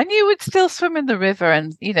 And you would still swim in the river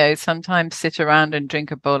and, you know, sometimes sit around and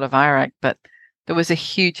drink a bowl of arak, but there was a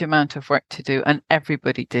huge amount of work to do and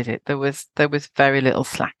everybody did it. There was very little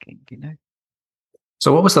slacking, you know.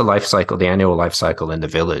 So what was the life cycle, the annual life cycle in the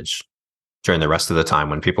village during the rest of the time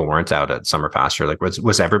when people weren't out at summer pasture? Like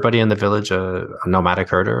was everybody in the village a nomadic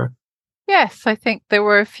herder? Yes, I think there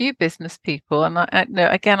were a few business people, and no,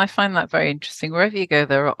 again, I find that very interesting. Wherever you go,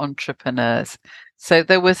 there are entrepreneurs. So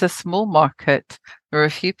there was a small market. There were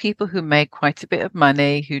a few people who made quite a bit of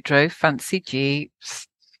money, who drove fancy jeeps,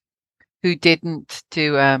 who didn't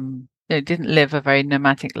live a very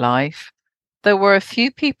nomadic life. There were a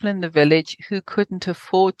few people in the village who couldn't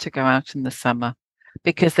afford to go out in the summer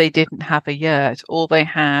because they didn't have a yurt. All they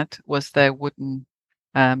had was their wooden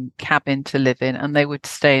cabin to live in, and they would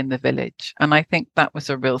stay in the village. And I think that was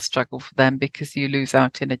a real struggle for them because you lose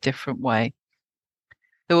out in a different way.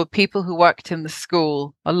 There were people who worked in the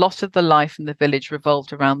school. A lot of the life in the village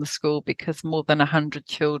revolved around the school because more than 100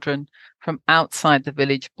 children from outside the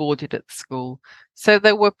village boarded at the school. So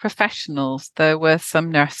there were professionals. There were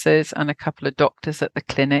some nurses and a couple of doctors at the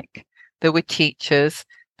clinic. There were teachers.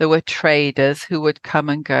 There were traders who would come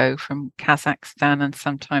and go from Kazakhstan and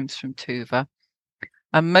sometimes from Tuva.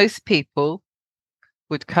 And most people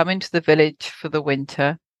would come into the village for the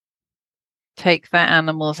winter, take their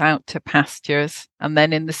animals out to pastures, and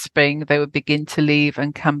then in the spring they would begin to leave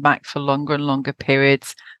and come back for longer and longer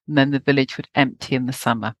periods, and then the village would empty in the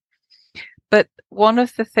summer. But one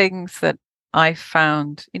of the things that I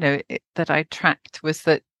found, you know, that I tracked was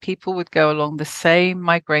that people would go along the same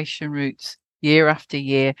migration routes year after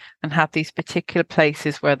year and had these particular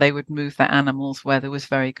places where they would move their animals where there was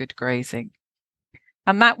very good grazing.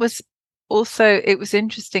 And that was also, it was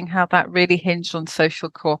interesting how that really hinged on social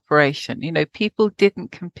cooperation. You know, people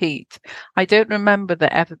didn't compete. I don't remember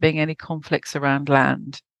there ever being any conflicts around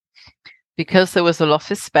land because there was a lot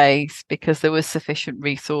of space, because there was sufficient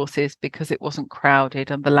resources, because it wasn't crowded,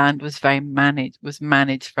 and the land was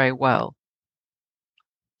managed very well.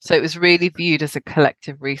 So it was really viewed as a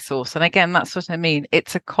collective resource. And again, that's what I mean.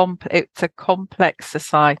 It's a complex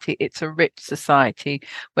society. It's a rich society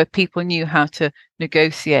where people knew how to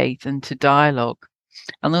negotiate and to dialogue.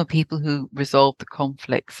 And there were people who resolved the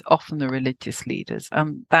conflicts, often the religious leaders.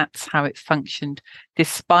 And that's how it functioned,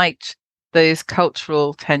 despite those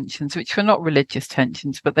cultural tensions, which were not religious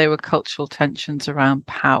tensions, but they were cultural tensions around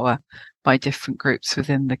power by different groups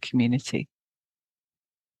within the community.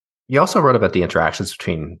 You also wrote about the interactions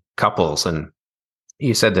between couples, and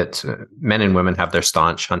you said that men and women have their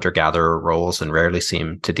staunch hunter-gatherer roles and rarely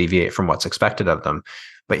seem to deviate from what's expected of them.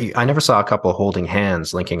 But I never saw a couple holding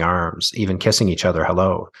hands, linking arms, even kissing each other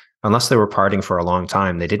hello. Unless they were parting for a long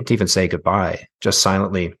time, they didn't even say goodbye, just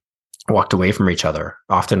silently walked away from each other,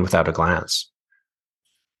 often without a glance.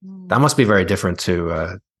 That must be very different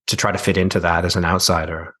to try to fit into that as an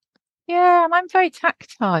outsider. Yeah, and I'm very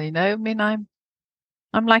tactile, you know. I mean, I'm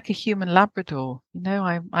like a human Labrador, you know.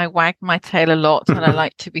 I wag my tail a lot, and I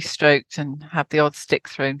like to be stroked and have the odd stick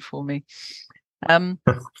thrown for me.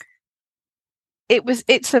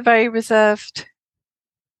 It's a very reserved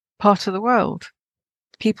part of the world.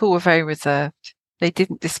 People were very reserved. They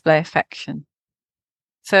didn't display affection.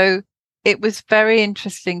 So it was very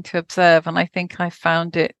interesting to observe, and I think I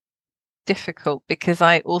found it difficult because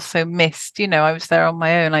I also missed, you know, I was there on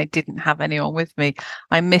my own. I didn't have anyone with me.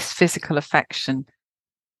 I missed physical affection.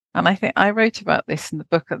 And I think I wrote about this in the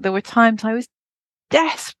book. There were times I was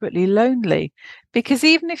desperately lonely because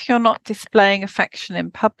even if you're not displaying affection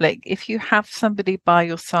in public, if you have somebody by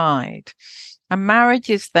your side, and marriage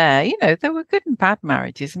is there, you know, there were good and bad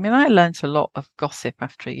marriages. I mean, I learned a lot of gossip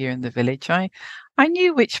after a year in the village. I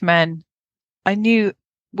knew which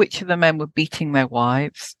of the men were beating their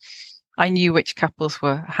wives. I knew which couples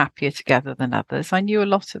were happier together than others. I knew a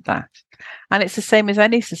lot of that. And it's the same as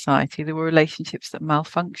any society. There were relationships that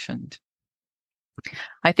malfunctioned.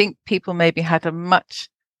 I think people maybe had a much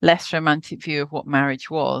less romantic view of what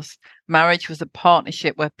marriage was. Marriage was a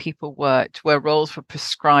partnership where people worked, where roles were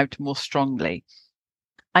prescribed more strongly.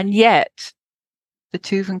 And yet, the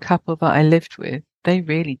Tuvan couple that I lived with, they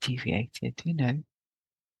really deviated, you know.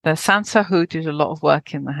 The Sansahu did a lot of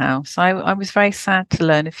work in the house. I was very sad to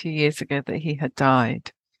learn a few years ago that he had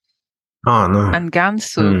died. Oh, no. And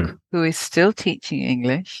Gansuk, who is still teaching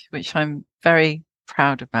English, which I'm very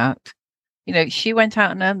proud about, you know, she went out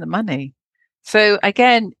and earned the money. So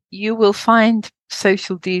again, you will find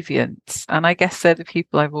social deviants. And I guess they're the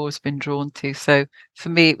people I've always been drawn to. So for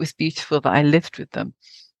me, it was beautiful that I lived with them.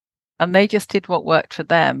 And they just did what worked for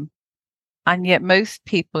them. And yet most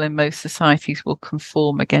people in most societies will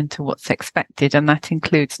conform again to what's expected. And that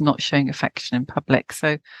includes not showing affection in public.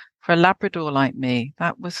 So for a Labrador like me,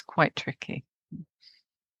 that was quite tricky.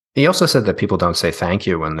 He also said that people don't say thank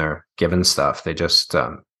you when they're given stuff. They just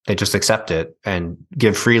accept it and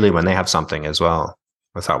give freely when they have something as well.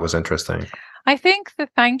 I thought was interesting. I think the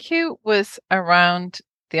thank you was around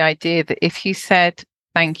the idea that if you said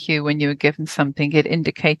thank you when you were given something, it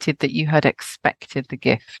indicated that you had expected the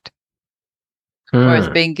gift. Whereas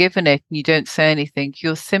being given it and you don't say anything,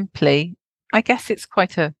 you're simply, I guess it's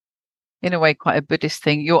in a way, quite a Buddhist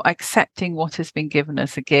thing. You're accepting what has been given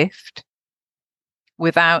as a gift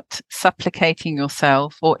without supplicating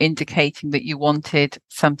yourself or indicating that you wanted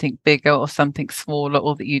something bigger or something smaller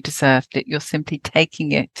or that you deserved it. You're simply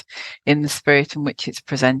taking it in the spirit in which it's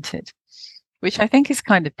presented, which I think is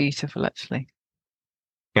kind of beautiful, actually.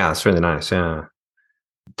 Yeah, that's really nice. Yeah.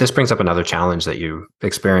 This brings up another challenge that you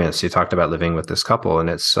experienced. You talked about living with this couple, and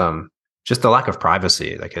it's just the lack of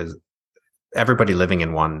privacy. Like everybody living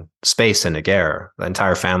in one space in Nagar, the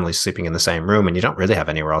entire family sleeping in the same room, and you don't really have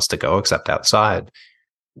anywhere else to go except outside.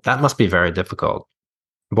 That must be very difficult,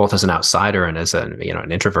 both as an outsider and as an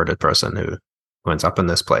introverted person who ends up in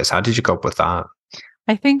this place. How did you cope with that?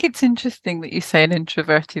 I think it's interesting that you say an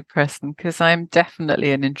introverted person, because I'm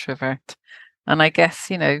definitely an introvert. And I guess,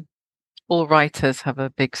 you know, all writers have a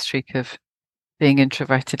big streak of being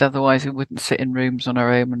introverted. Otherwise, we wouldn't sit in rooms on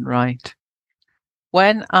our own and write.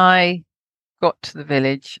 When I got to the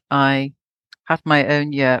village, I had my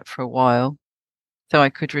own yurt for a while, so I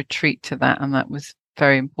could retreat to that. And that was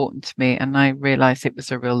very important to me. And I realized it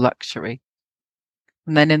was a real luxury.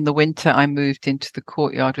 And then in the winter, I moved into the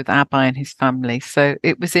courtyard with Abai and his family. So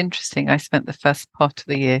it was interesting. I spent the first part of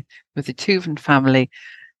the year with the Tuvan family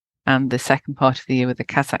and the second part of the year with the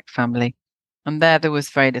Kazakh family. And there was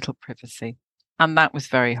very little privacy. And that was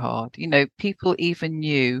very hard. People even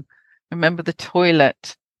knew, remember the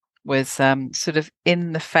toilet was sort of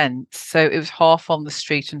in the fence. So it was half on the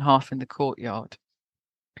street and half in the courtyard.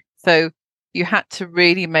 So you had to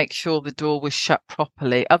really make sure the door was shut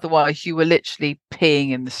properly. Otherwise, you were literally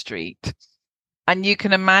peeing in the street. And you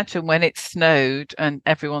can imagine when it snowed and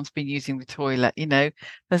everyone's been using the toilet,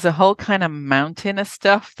 there's a whole kind of mountain of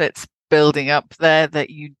stuff that's building up there that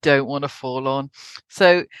you don't want to fall on.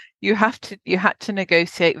 So you had to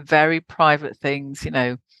negotiate very private things,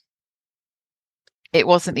 It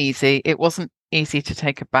wasn't easy. It wasn't easy to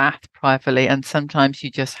take a bath privately. And sometimes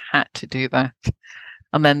you just had to do that.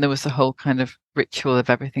 And then there was the whole kind of ritual of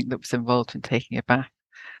everything that was involved in taking a bath.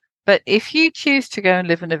 But if you choose to go and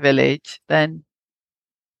live in a village, then,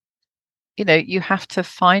 you have to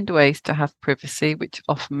find ways to have privacy, which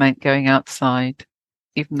often meant going outside,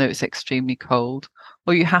 even though it's extremely cold,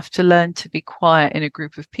 or you have to learn to be quiet in a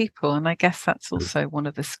group of people. And I guess that's also one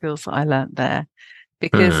of the skills that I learned there,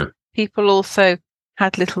 because people also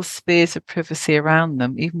had little spheres of privacy around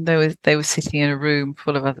them, even though they were sitting in a room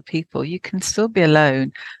full of other people. You can still be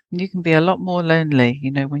alone, and you can be a lot more lonely,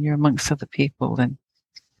 when you're amongst other people than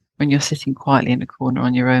when you're sitting quietly in a corner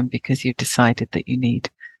on your own because you've decided that you need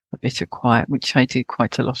a bit of quiet, which I do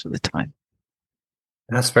quite a lot of the time.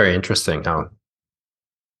 That's very interesting how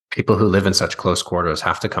people who live in such close quarters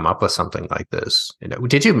have to come up with something like this.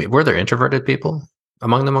 Were there introverted people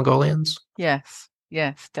among the Mongolians?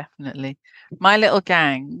 Yes, definitely. My little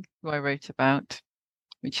gang, who I wrote about,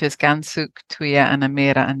 which is Gansuk, Tuya, and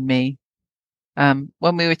Amira, and me.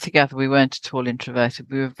 When we were together, we weren't at all introverted.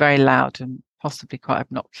 We were very loud and possibly quite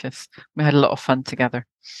obnoxious. We had a lot of fun together.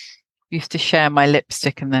 We used to share my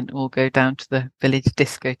lipstick and then all go down to the village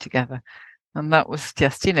disco together. And that was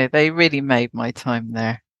just, they really made my time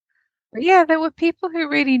there. But yeah, there were people who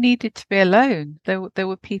really needed to be alone. There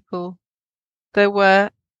were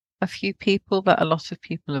a few people that a lot of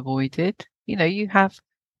people avoided. You have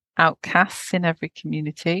outcasts in every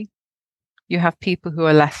community. You have people who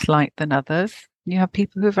are less liked than others. You have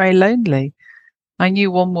people who are very lonely. I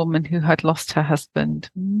knew one woman who had lost her husband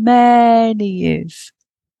many years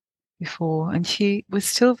before, and she was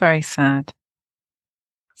still very sad.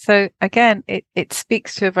 So again, it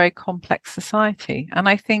speaks to a very complex society. And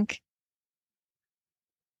I think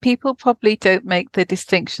people probably don't make the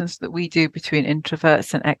distinctions that we do between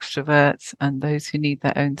introverts and extroverts and those who need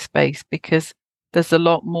their own space, because there's a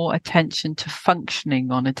lot more attention to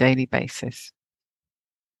functioning on a daily basis.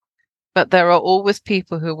 But there are always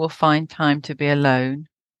people who will find time to be alone.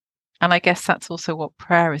 And I guess that's also what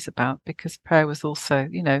prayer is about, because prayer was also,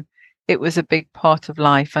 it was a big part of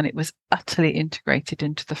life and it was utterly integrated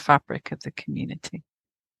into the fabric of the community.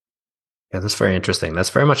 Yeah, that's very interesting. That's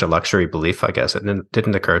very much a luxury belief, I guess. It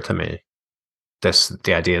didn't occur to me.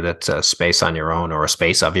 The idea that a space on your own or a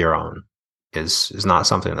space of your own is not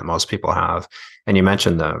something that most people have. And you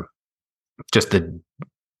mentioned the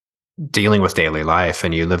dealing with daily life,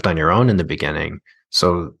 and you lived on your own in the beginning.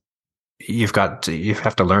 So you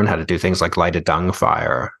have to learn how to do things like light a dung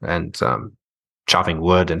fire and chopping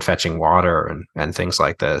wood and fetching water and things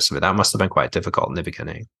like this. But that must have been quite difficult in the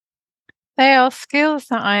beginning. They are skills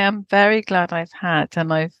that I am very glad I've had,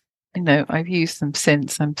 and I've used them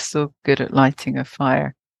since. I'm still good at lighting a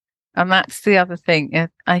fire. And that's the other thing.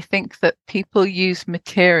 I think that people use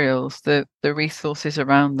materials, the resources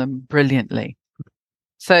around them, brilliantly.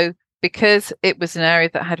 So because it was an area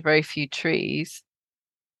that had very few trees,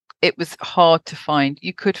 it was hard to find.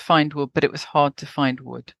 You could find wood, but it was hard to find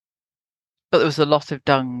wood. But there was a lot of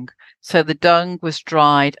dung. So the dung was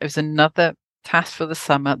dried. It was another task for the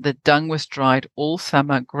summer. The dung was dried all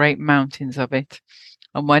summer, great mountains of it.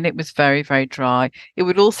 And when it was very, very dry, it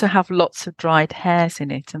would also have lots of dried hairs in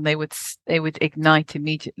it, and they would ignite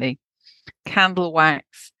immediately. Candle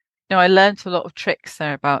wax. I learned a lot of tricks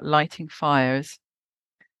there about lighting fires.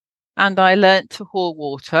 And I learned to haul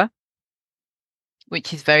water,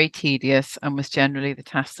 which is very tedious and was generally the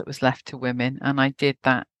task that was left to women. And I did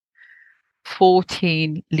that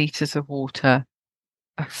 14 litres of water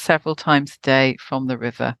several times a day from the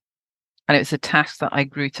river. And it was a task that I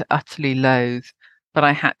grew to utterly loathe, but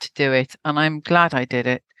I had to do it. And I'm glad I did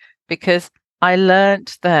it, because I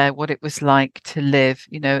learned there what it was like to live,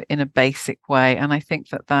 in a basic way. And I think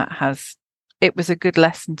it was a good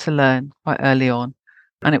lesson to learn quite early on.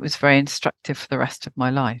 And it was very instructive for the rest of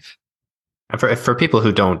my life. And for people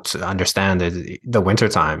who don't understand it, the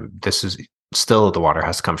wintertime, this is still the water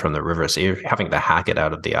has to come from the river. So you're having to hack it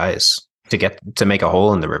out of the ice to make a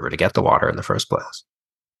hole in the river to get the water in the first place.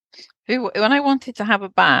 When I wanted to have a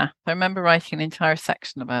bath, I remember writing an entire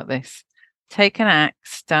section about this. Take an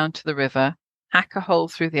axe down to the river, hack a hole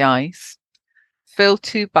through the ice, fill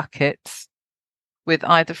 2 buckets with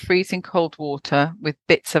either freezing cold water with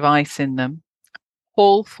bits of ice in them,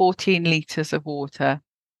 haul 14 litres of water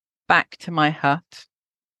back to my hut,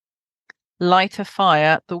 light a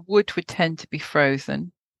fire. The wood would tend to be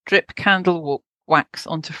frozen, drip candle wax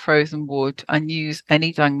onto frozen wood and use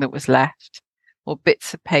any dung that was left or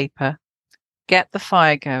bits of paper, get the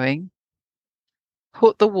fire going,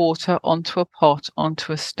 put the water onto a pot,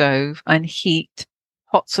 onto a stove and heat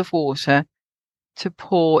pots of water to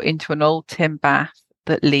pour into an old tin bath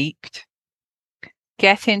that leaked.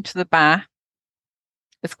 Get into the bath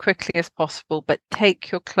as quickly as possible, but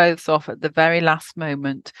take your clothes off at the very last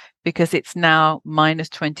moment because it's now minus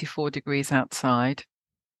 24 degrees outside.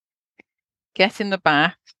 Get in the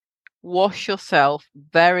bath, wash yourself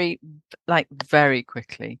very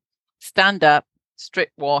quickly. Stand up, strip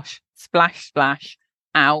wash, splash, splash,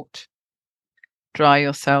 out, dry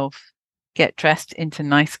yourself, get dressed into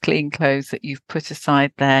nice clean clothes that you've put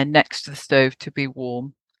aside there next to the stove to be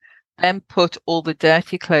warm. Then put all the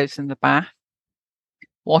dirty clothes in the bath,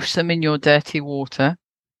 wash them in your dirty water,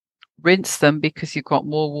 rinse them because you've got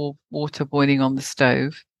more water boiling on the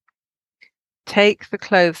stove. Take the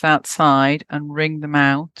clothes outside and wring them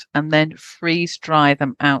out and then freeze dry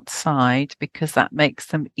them outside because that makes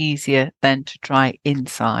them easier then to dry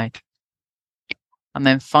inside. And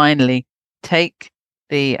then finally, take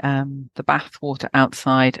the bath water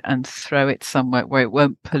outside and throw it somewhere where it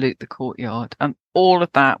won't pollute the courtyard. And all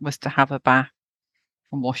of that was to have a bath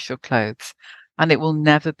and wash your clothes. And it will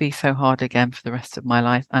never be so hard again for the rest of my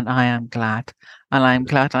life. And I am glad. And I am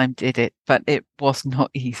glad I did it. But it was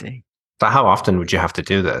not easy. So how often would you have to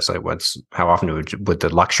do this? Like, how often would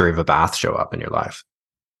the luxury of a bath show up in your life?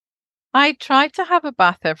 I tried to have a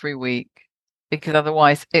bath every week because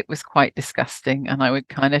otherwise it was quite disgusting and I would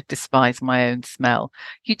kind of despise my own smell.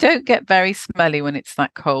 You don't get very smelly when it's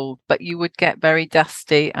that cold, but you would get very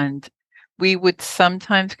dusty, and we would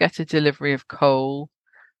sometimes get a delivery of coal.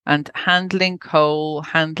 And handling coal,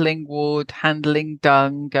 handling wood, handling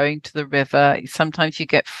dung, going to the river. Sometimes you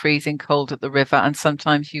get freezing cold at the river, and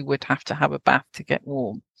sometimes you would have to have a bath to get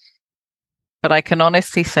warm. But I can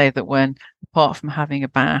honestly say that apart from having a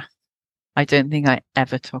bath, I don't think I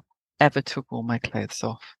ever took all my clothes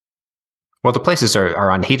off. Well, the places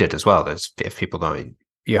are unheated as well. If people don't,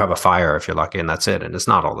 you have a fire if you're lucky, and that's it. And it's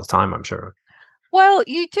not all the time, I'm sure. Well,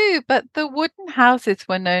 you do, but the wooden houses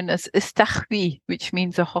were known as istachvi, which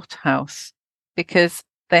means a hot house, because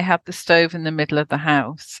they had the stove in the middle of the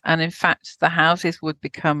house. And in fact, the houses would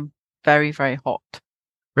become very, very hot.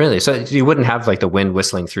 Really? So you wouldn't have like the wind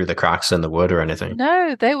whistling through the cracks in the wood or anything?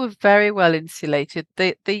 No, they were very well insulated.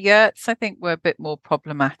 The yurts, I think, were a bit more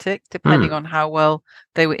problematic, depending on how well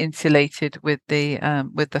they were insulated with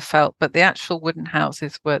the felt. But the actual wooden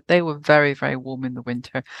houses were very, very warm in the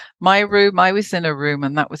winter. My room, I was in a room,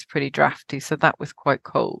 and that was pretty drafty, so that was quite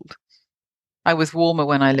cold. I was warmer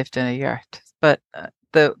when I lived in a yurt, but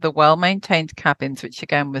the well-maintained cabins, which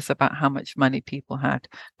again was about how much money people had,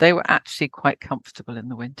 they were actually quite comfortable in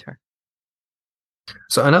the winter.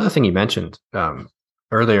 So another thing you mentioned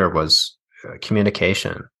earlier was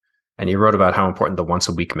communication, and you wrote about how important the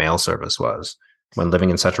once-a-week mail service was when living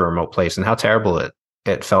in such a remote place, and how terrible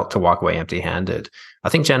it felt to walk away empty-handed. I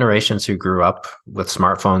think generations who grew up with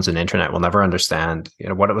smartphones and internet will never understand,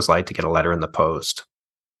 what it was like to get a letter in the post,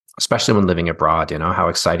 especially when living abroad. How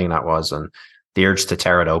exciting that was, and the urge to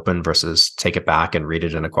tear it open versus take it back and read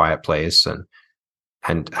it in a quiet place,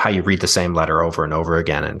 and how you read the same letter over and over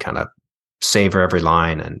again and kind of savor every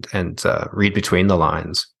line and read between the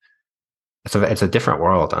lines. It's a different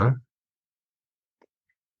world, huh?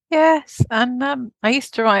 Yes, and I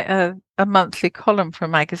used to write a monthly column for a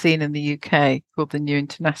magazine in the UK called The New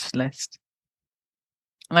Internationalist,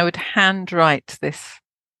 and I would handwrite this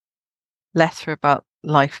letter about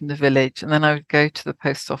life in the village, and then I would go to the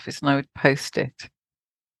post office and I would post it.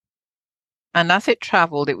 And as it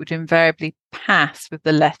travelled, it would invariably pass with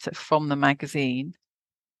the letter from the magazine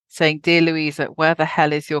saying, "Dear Louisa, where the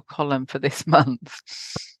hell is your column for this month?"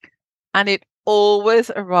 And it always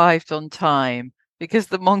arrived on time because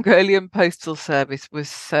the Mongolian postal service was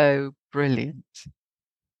so brilliant.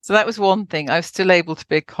 So that was one thing. I was still able to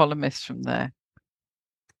be a columnist from there.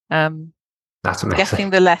 That's amazing. Getting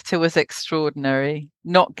the letter was extraordinary.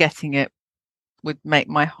 Not getting it would make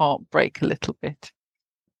my heart break a little bit.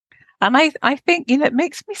 And I think, it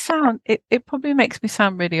makes me sound, it probably makes me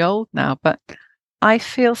sound really old now, but I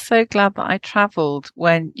feel so glad that I travelled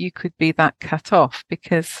when you could be that cut off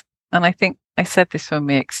and I think I said this when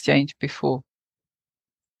we exchanged before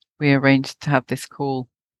we arranged to have this call.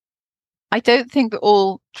 I don't think that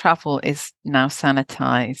all travel is now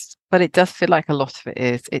sanitized, but it does feel like a lot of it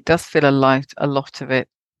is. It does feel a lot of it.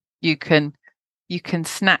 You can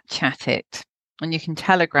Snapchat it and you can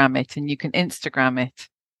Telegram it and you can Instagram it.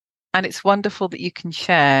 And it's wonderful that you can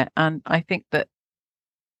share. And I think that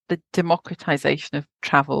the democratization of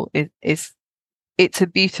travel is it's a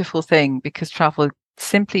beautiful thing, because travel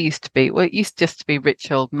simply used to be, well, it used just to be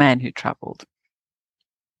rich old men who traveled.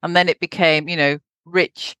 And then it became,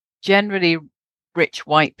 generally rich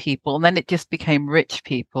white people. And then it just became rich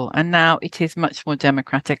people. And now it is much more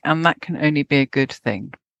democratic. And that can only be a good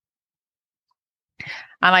thing.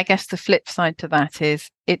 And I guess the flip side to that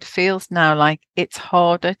is it feels now like it's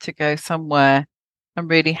harder to go somewhere and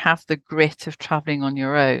really have the grit of traveling on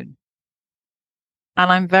your own.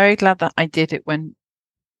 And I'm very glad that I did it when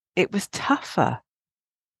it was tougher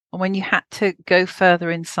and when you had to go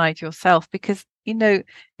further inside yourself, because,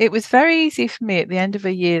 it was very easy for me at the end of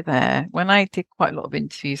a year there, when I did quite a lot of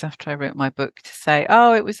interviews after I wrote my book, to say,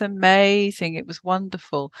 oh, it was amazing, it was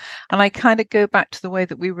wonderful. And I kind of go back to the way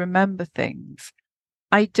that we remember things.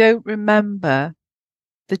 I don't remember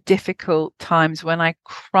the difficult times when I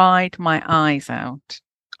cried my eyes out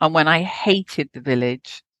and when I hated the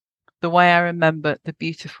village, the way I remember the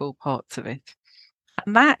beautiful parts of it.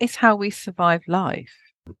 And that is how we survive life.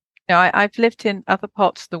 I've lived in other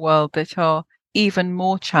parts of the world that are even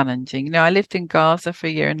more challenging. I lived in Gaza for a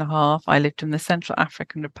year and a half. I lived in the Central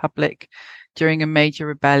African Republic during a major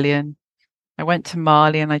rebellion. I went to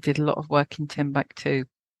Mali and I did a lot of work in Timbuktu.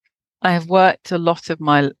 I've lived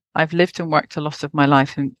and worked a lot of my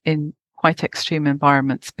life in quite extreme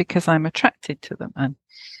environments because I'm attracted to them.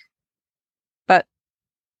 But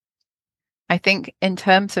I think in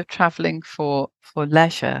terms of traveling for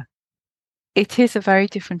leisure, it is a very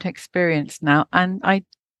different experience now. And I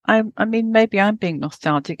mean, maybe I'm being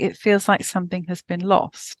nostalgic. It feels like something has been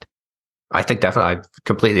lost. I think definitely, I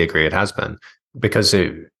completely agree. It has been, because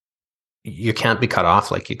you can't be cut off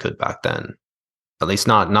like you could back then, at least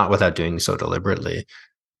not without doing so deliberately.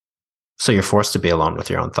 So you're forced to be alone with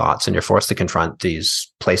your own thoughts, and you're forced to confront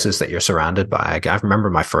these places that you're surrounded by. I remember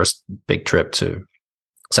my first big trip to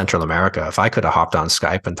Central America. If I could have hopped on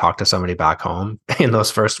Skype and talked to somebody back home in those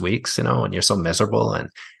first weeks, and you're so miserable and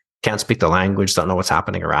can't speak the language, don't know what's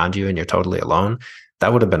happening around you, and you're totally alone,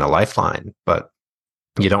 that would have been a lifeline. But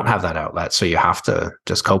you don't have that outlet, so you have to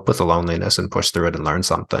just cope with the loneliness and push through it and learn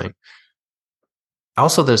something.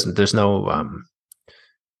 Also, there's no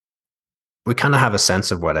we kind of have a sense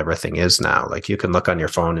of what everything is now. Like, you can look on your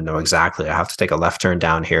phone and know exactly, I have to take a left turn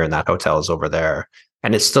down here and that hotel is over there.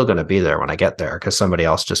 And it's still going to be there when I get there because somebody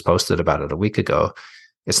else just posted about it a week ago.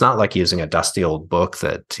 It's not like using a dusty old book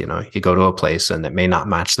that, you go to a place and it may not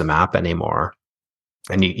match the map anymore.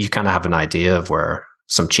 And you kind of have an idea of where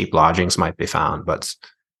some cheap lodgings might be found, but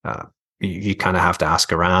you kind of have to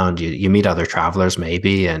ask around. You meet other travelers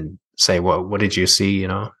maybe and say, what did you see,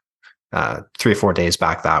 3 or 4 days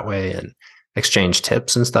back that way, and exchange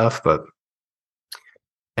tips and stuff.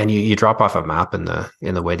 And you drop off a map in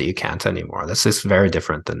the way that you can't anymore. This is very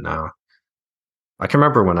different than now. I can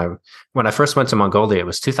remember when I first went to Mongolia, it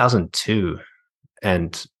was 2002,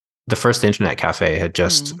 and the first internet cafe had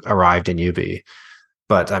just arrived in Ubi.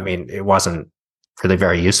 But I mean, it wasn't really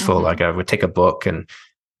very useful. Mm-hmm. Like, I would take a book and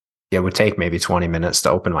it would take maybe 20 minutes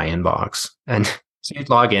to open my inbox. And so you'd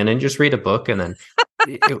log in and just read a book, and then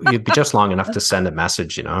it'd be just long enough to send a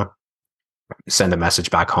message, send a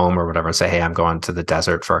message back home or whatever and say, hey, I'm going to the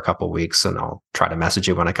desert for a couple of weeks and I'll try to message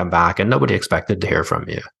you when I come back. And nobody expected to hear from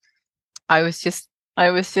you. I was just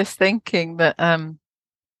thinking that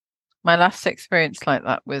my last experience like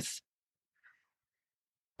that was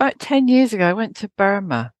about 10 years ago. I went to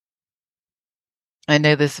Burma. I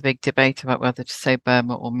know there's a big debate about whether to say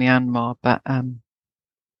Burma or Myanmar, but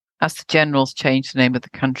as the generals changed the name of the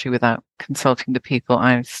country without consulting the people,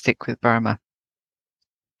 I stick with Burma.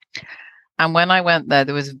 And when I went there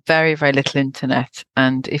was very, very little internet.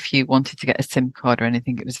 And if you wanted to get a SIM card or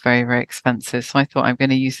anything, it was very, very expensive. So I thought, I'm going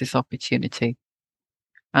to use this opportunity.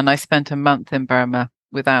 And I spent a month in Burma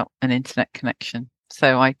without an internet connection.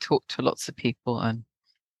 So I talked to lots of people and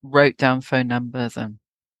wrote down phone numbers and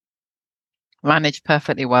managed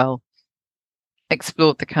perfectly well.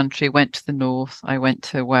 Explored the country, went to the north. I went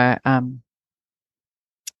to where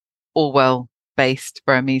Orwell-based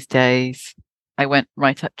Burmese Days. I went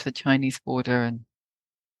right up to the Chinese border, and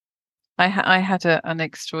I had an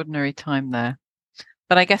extraordinary time there.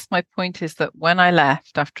 But I guess my point is that when I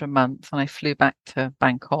left after a month and I flew back to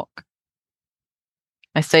Bangkok,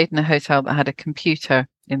 I stayed in a hotel that had a computer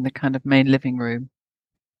in the kind of main living room.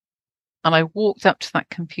 And I walked up to that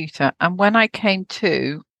computer, and when I came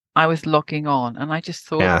to, I was logging on, and I just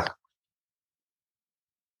thought, Yeah.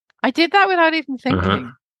 I did that without even thinking. Mm-hmm.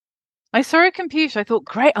 I saw a computer, I thought,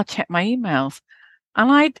 great, I'll check my emails.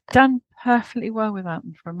 And I'd done perfectly well without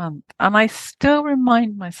them for a month. And I still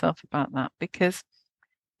remind myself about that because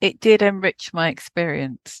it did enrich my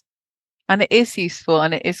experience. And it is useful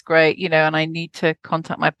and it is great, and I need to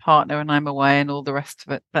contact my partner and I'm away and all the rest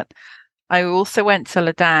of it. But I also went to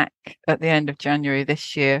Ladakh at the end of January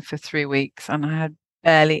this year for 3 weeks, and I had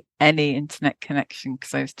barely any internet connection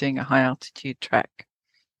because I was doing a high altitude trek.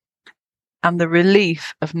 And the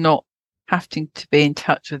relief of not having to be in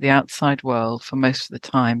touch with the outside world for most of the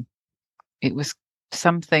time, it was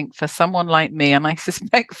something for someone like me, and I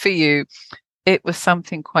suspect for you, it was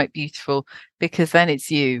something quite beautiful because then it's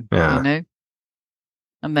you, and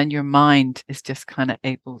then your mind is just kind of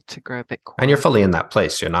able to grow a bit quiet. And you're fully in that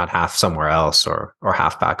place. You're not half somewhere else or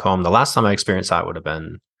half back home. The last time I experienced that would have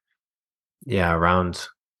been, around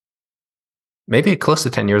maybe close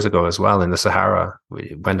to 10 years ago as well in the Sahara.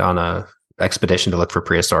 We went on a expedition to look for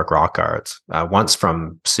prehistoric rock art, once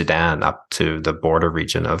from Sudan up to the border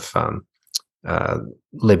region of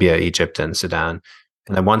Libya, Egypt, and Sudan.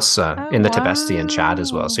 And then once in the Tibesti and Chad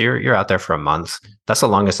as well. So you're out there for a month. That's the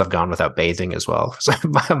longest I've gone without bathing as well. So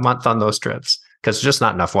a month on those trips because there's just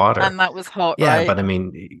not enough water. And that was hot, yeah, right? But I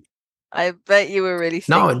mean, I bet you were really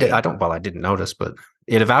stinky. No, I don't. Well, I didn't notice, but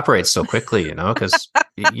it evaporates so quickly, because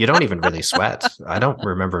you don't even really sweat. I don't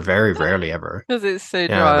remember very rarely ever. Because it's so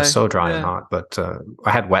dry. Yeah, it was so dry and hot. But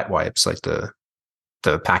I had wet wipes, like the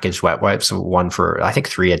packaged wet wipes. One for, I think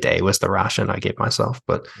 3 a day was the ration I gave myself.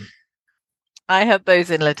 But I had those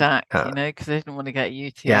in Ladakh, because I didn't want to get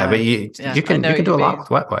UTI. Yeah, but you can do a lot with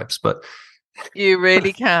wet wipes, but you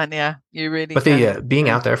really can. Yeah, you really. But can. being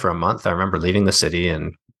out there for a month, I remember leaving the city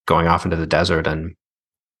and going off into the desert, and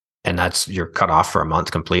that's, you're cut off for a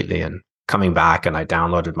month completely, and coming back, and I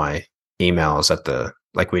downloaded my emails at the,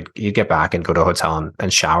 like, you'd get back and go to a hotel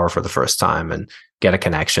and shower for the first time and get a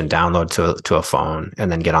connection, download to a phone,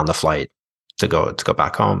 and then get on the flight to go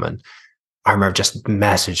back home. And I remember just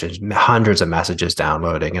messages, hundreds of messages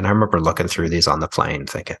downloading. And I remember looking through these on the plane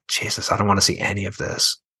thinking, Jesus, I don't want to see any of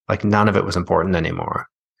this. Like, none of it was important anymore.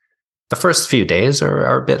 The first few days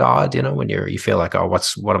are a bit odd, when you feel like, oh,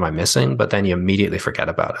 what am I missing? But then you immediately forget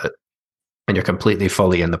about it and you're completely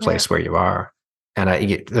fully in the place where you are. And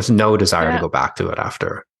there's no desire to go back to it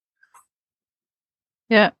after.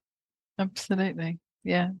 Yeah, absolutely.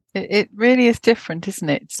 Yeah, it really is different, isn't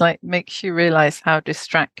it? It's like, makes you realize how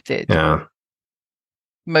distracted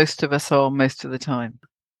most of us are most of the time.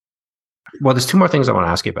 Well, there's 2 more things I want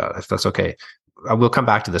to ask you about, if that's okay. We'll come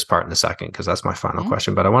back to this part in a second because that's my final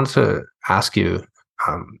question. But I wanted to ask you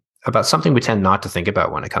about something we tend not to think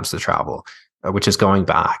about when it comes to travel, which is going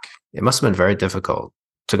back. It must have been very difficult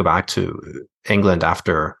to go back to England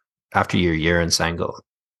after your year in Senegal.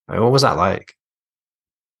 I mean, what was that like?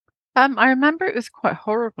 I remember it was quite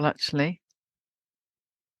horrible, actually,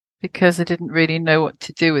 because I didn't really know what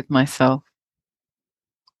to do with myself.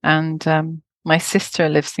 And my sister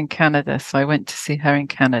lives in Canada, so I went to see her in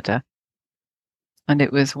Canada. And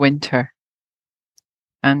it was winter.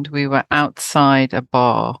 And we were outside a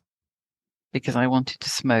bar because I wanted to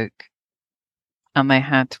smoke. And they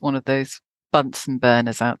had one of those Bunsen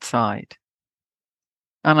burners outside.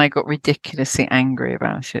 And I got ridiculously angry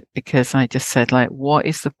about it because I just said, like, what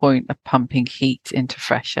is the point of pumping heat into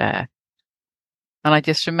fresh air? And I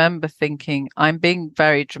just remember thinking, I'm being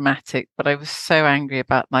very dramatic, but I was so angry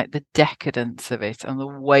about, like, the decadence of it and the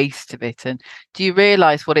waste of it. And do you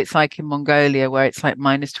realize what it's like in Mongolia, where it's like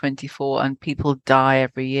 -24 and people die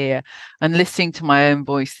every year? And listening to my own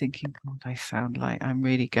voice thinking, God, I sound like I'm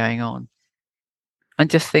really going on. And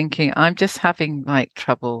just thinking, I'm just having, like,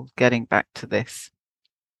 trouble getting back to this.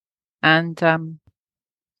 And,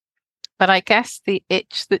 but I guess the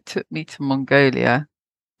itch that took me to Mongolia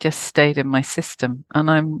just stayed in my system, and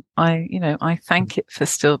I thank it for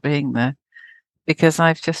still being there, because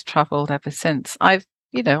I've just traveled ever since. I've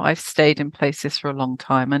stayed in places for a long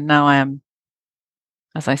time, and now I am,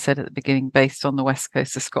 as I said at the beginning, based on the west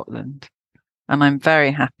coast of Scotland, and I'm very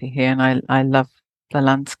happy here, and I love the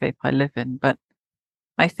landscape I live in. But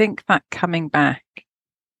I think that coming back,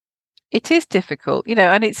 it is difficult,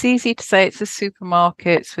 and it's easy to say it's the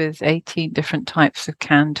supermarkets with 18 different types of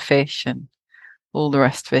canned fish and all the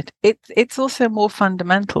rest of it. It's also more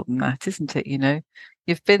fundamental than that, isn't it?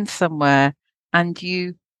 You've been somewhere and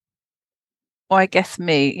I guess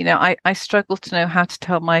me, I struggle to know how to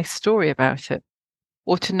tell my story about it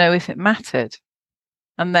or to know if it mattered.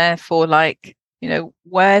 And therefore, like,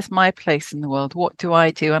 where's my place in the world? What do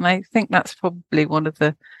I do? And I think that's probably one of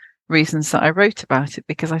the reasons that I wrote about it,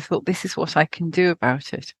 because I thought this is what I can do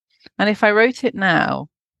about it. And if I wrote it now,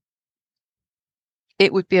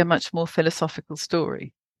 it would be a much more philosophical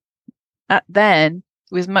story. Then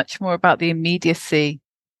it was much more about the immediacy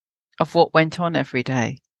of what went on every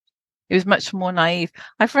day. It was much more naive.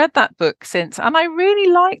 I've read that book since, and I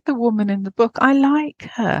really like the woman in the book. I like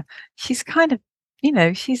her. She's kind of,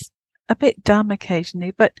 she's a bit dumb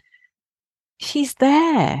occasionally, but she's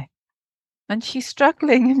there, and she's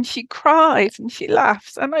struggling, and she cries, and she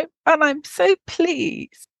laughs, and I'm so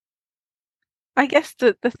pleased. I guess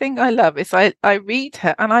the thing I love is I read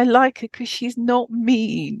her, and I like her because she's not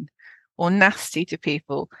mean or nasty to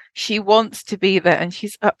people. She wants to be there, and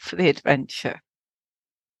she's up for the adventure.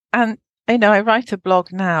 And I write a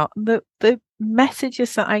blog now. The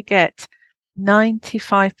messages that I get,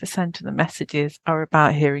 95% of the messages are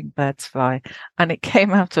about hearing birds fly, and it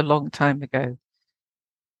came out a long time ago.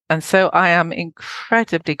 And so I am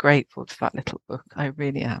incredibly grateful to that little book. I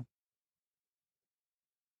really am.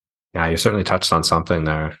 Yeah, you certainly touched on something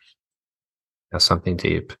there. That's something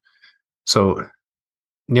deep. So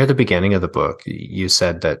near the beginning of the book, you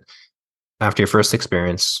said that after your first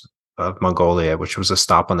experience of Mongolia, which was a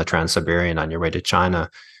stop on the Trans-Siberian on your way to China,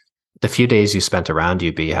 the few days you spent around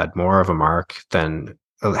UB had left more of a mark than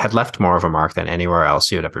anywhere else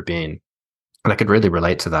you had ever been. And I could really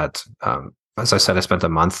relate to that. As I said, I spent a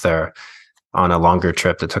month there on a longer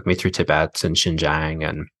trip that took me through Tibet and Xinjiang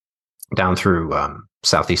and down through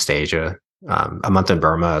Southeast Asia, a month in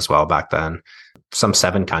Burma as well back then, some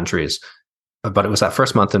 7 countries. But it was that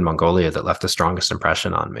first month in Mongolia that left the strongest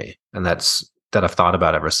impression on me. And that I've thought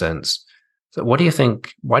about ever since. So why do you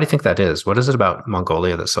think that is? What is it about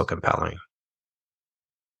Mongolia that's so compelling?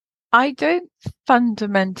 I don't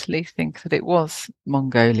fundamentally think that it was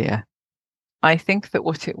Mongolia. I think that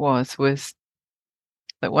what it was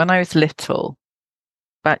that when I was little,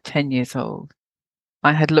 about 10 years old,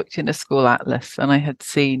 I had looked in a school atlas and I had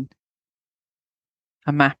seen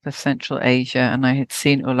a map of Central Asia, and I had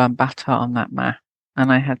seen Ulaanbaatar on that map.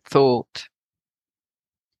 And I had thought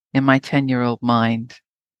in my 10-year-old mind,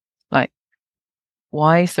 like,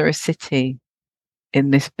 why is there a city in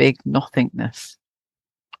this big nothingness?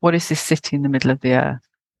 What is this city in the middle of the earth?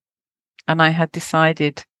 And I had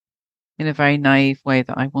decided in a very naive way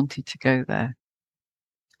that I wanted to go there.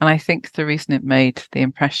 And I think the reason it made the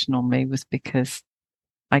impression on me was because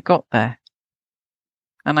I got there.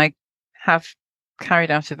 And I have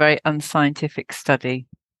carried out a very unscientific study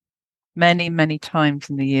many, many times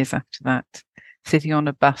in the years after that, sitting on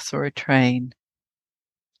a bus or a train.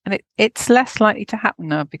 And it's less likely to happen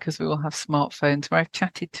now because we all have smartphones, where I've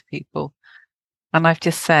chatted to people and I've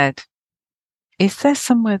just said, is there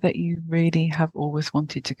somewhere that you really have always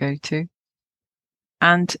wanted to go to?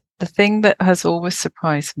 And the thing that has always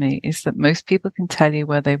surprised me is that most people can tell you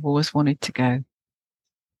where they've always wanted to go,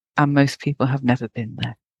 and most people have never been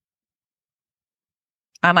there.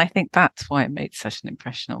 And I think that's why it made such an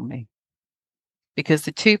impression on me. Because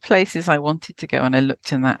the 2 places I wanted to go, and I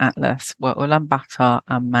looked in that atlas, were Ulaanbaatar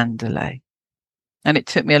and Mandalay. And it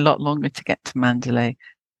took me a lot longer to get to Mandalay.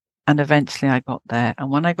 And eventually I got there.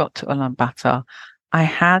 And when I got to Ulaanbaatar, I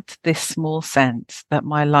had this small sense that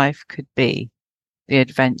my life could be the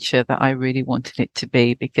adventure that I really wanted it to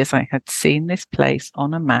be, because I had seen this place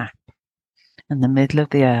on a map in the middle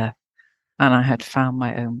of the earth, and I had found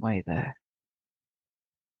my own way there.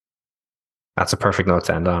 That's a perfect note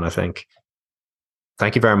to end on, I think.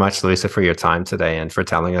 Thank you very much, Louisa, for your time today and for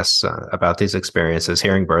telling us about these experiences.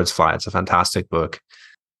 Hearing Birds Fly, it's a fantastic book.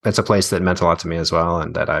 It's a place that meant a lot to me as well,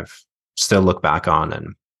 and that I've still look back on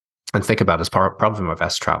and think about as probably my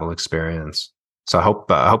best travel experience. So I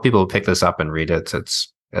hope people will pick this up and read it.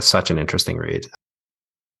 It's such an interesting read.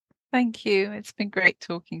 Thank you. It's been great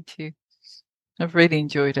talking to you. I've really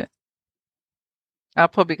enjoyed it. I'll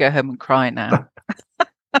probably go home and cry now.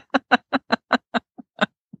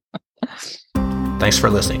 Thanks for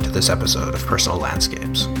listening to this episode of Personal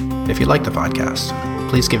Landscapes. If you like the podcast,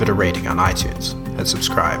 please give it a rating on iTunes and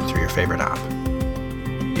subscribe through your favorite app.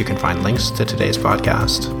 You can find links to today's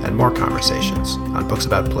podcast and more conversations on Books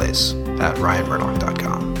About Place at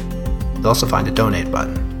ryanmurdoch.com. You'll also find a donate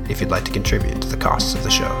button if you'd like to contribute to the costs of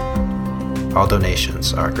the show. All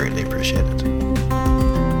donations are greatly appreciated.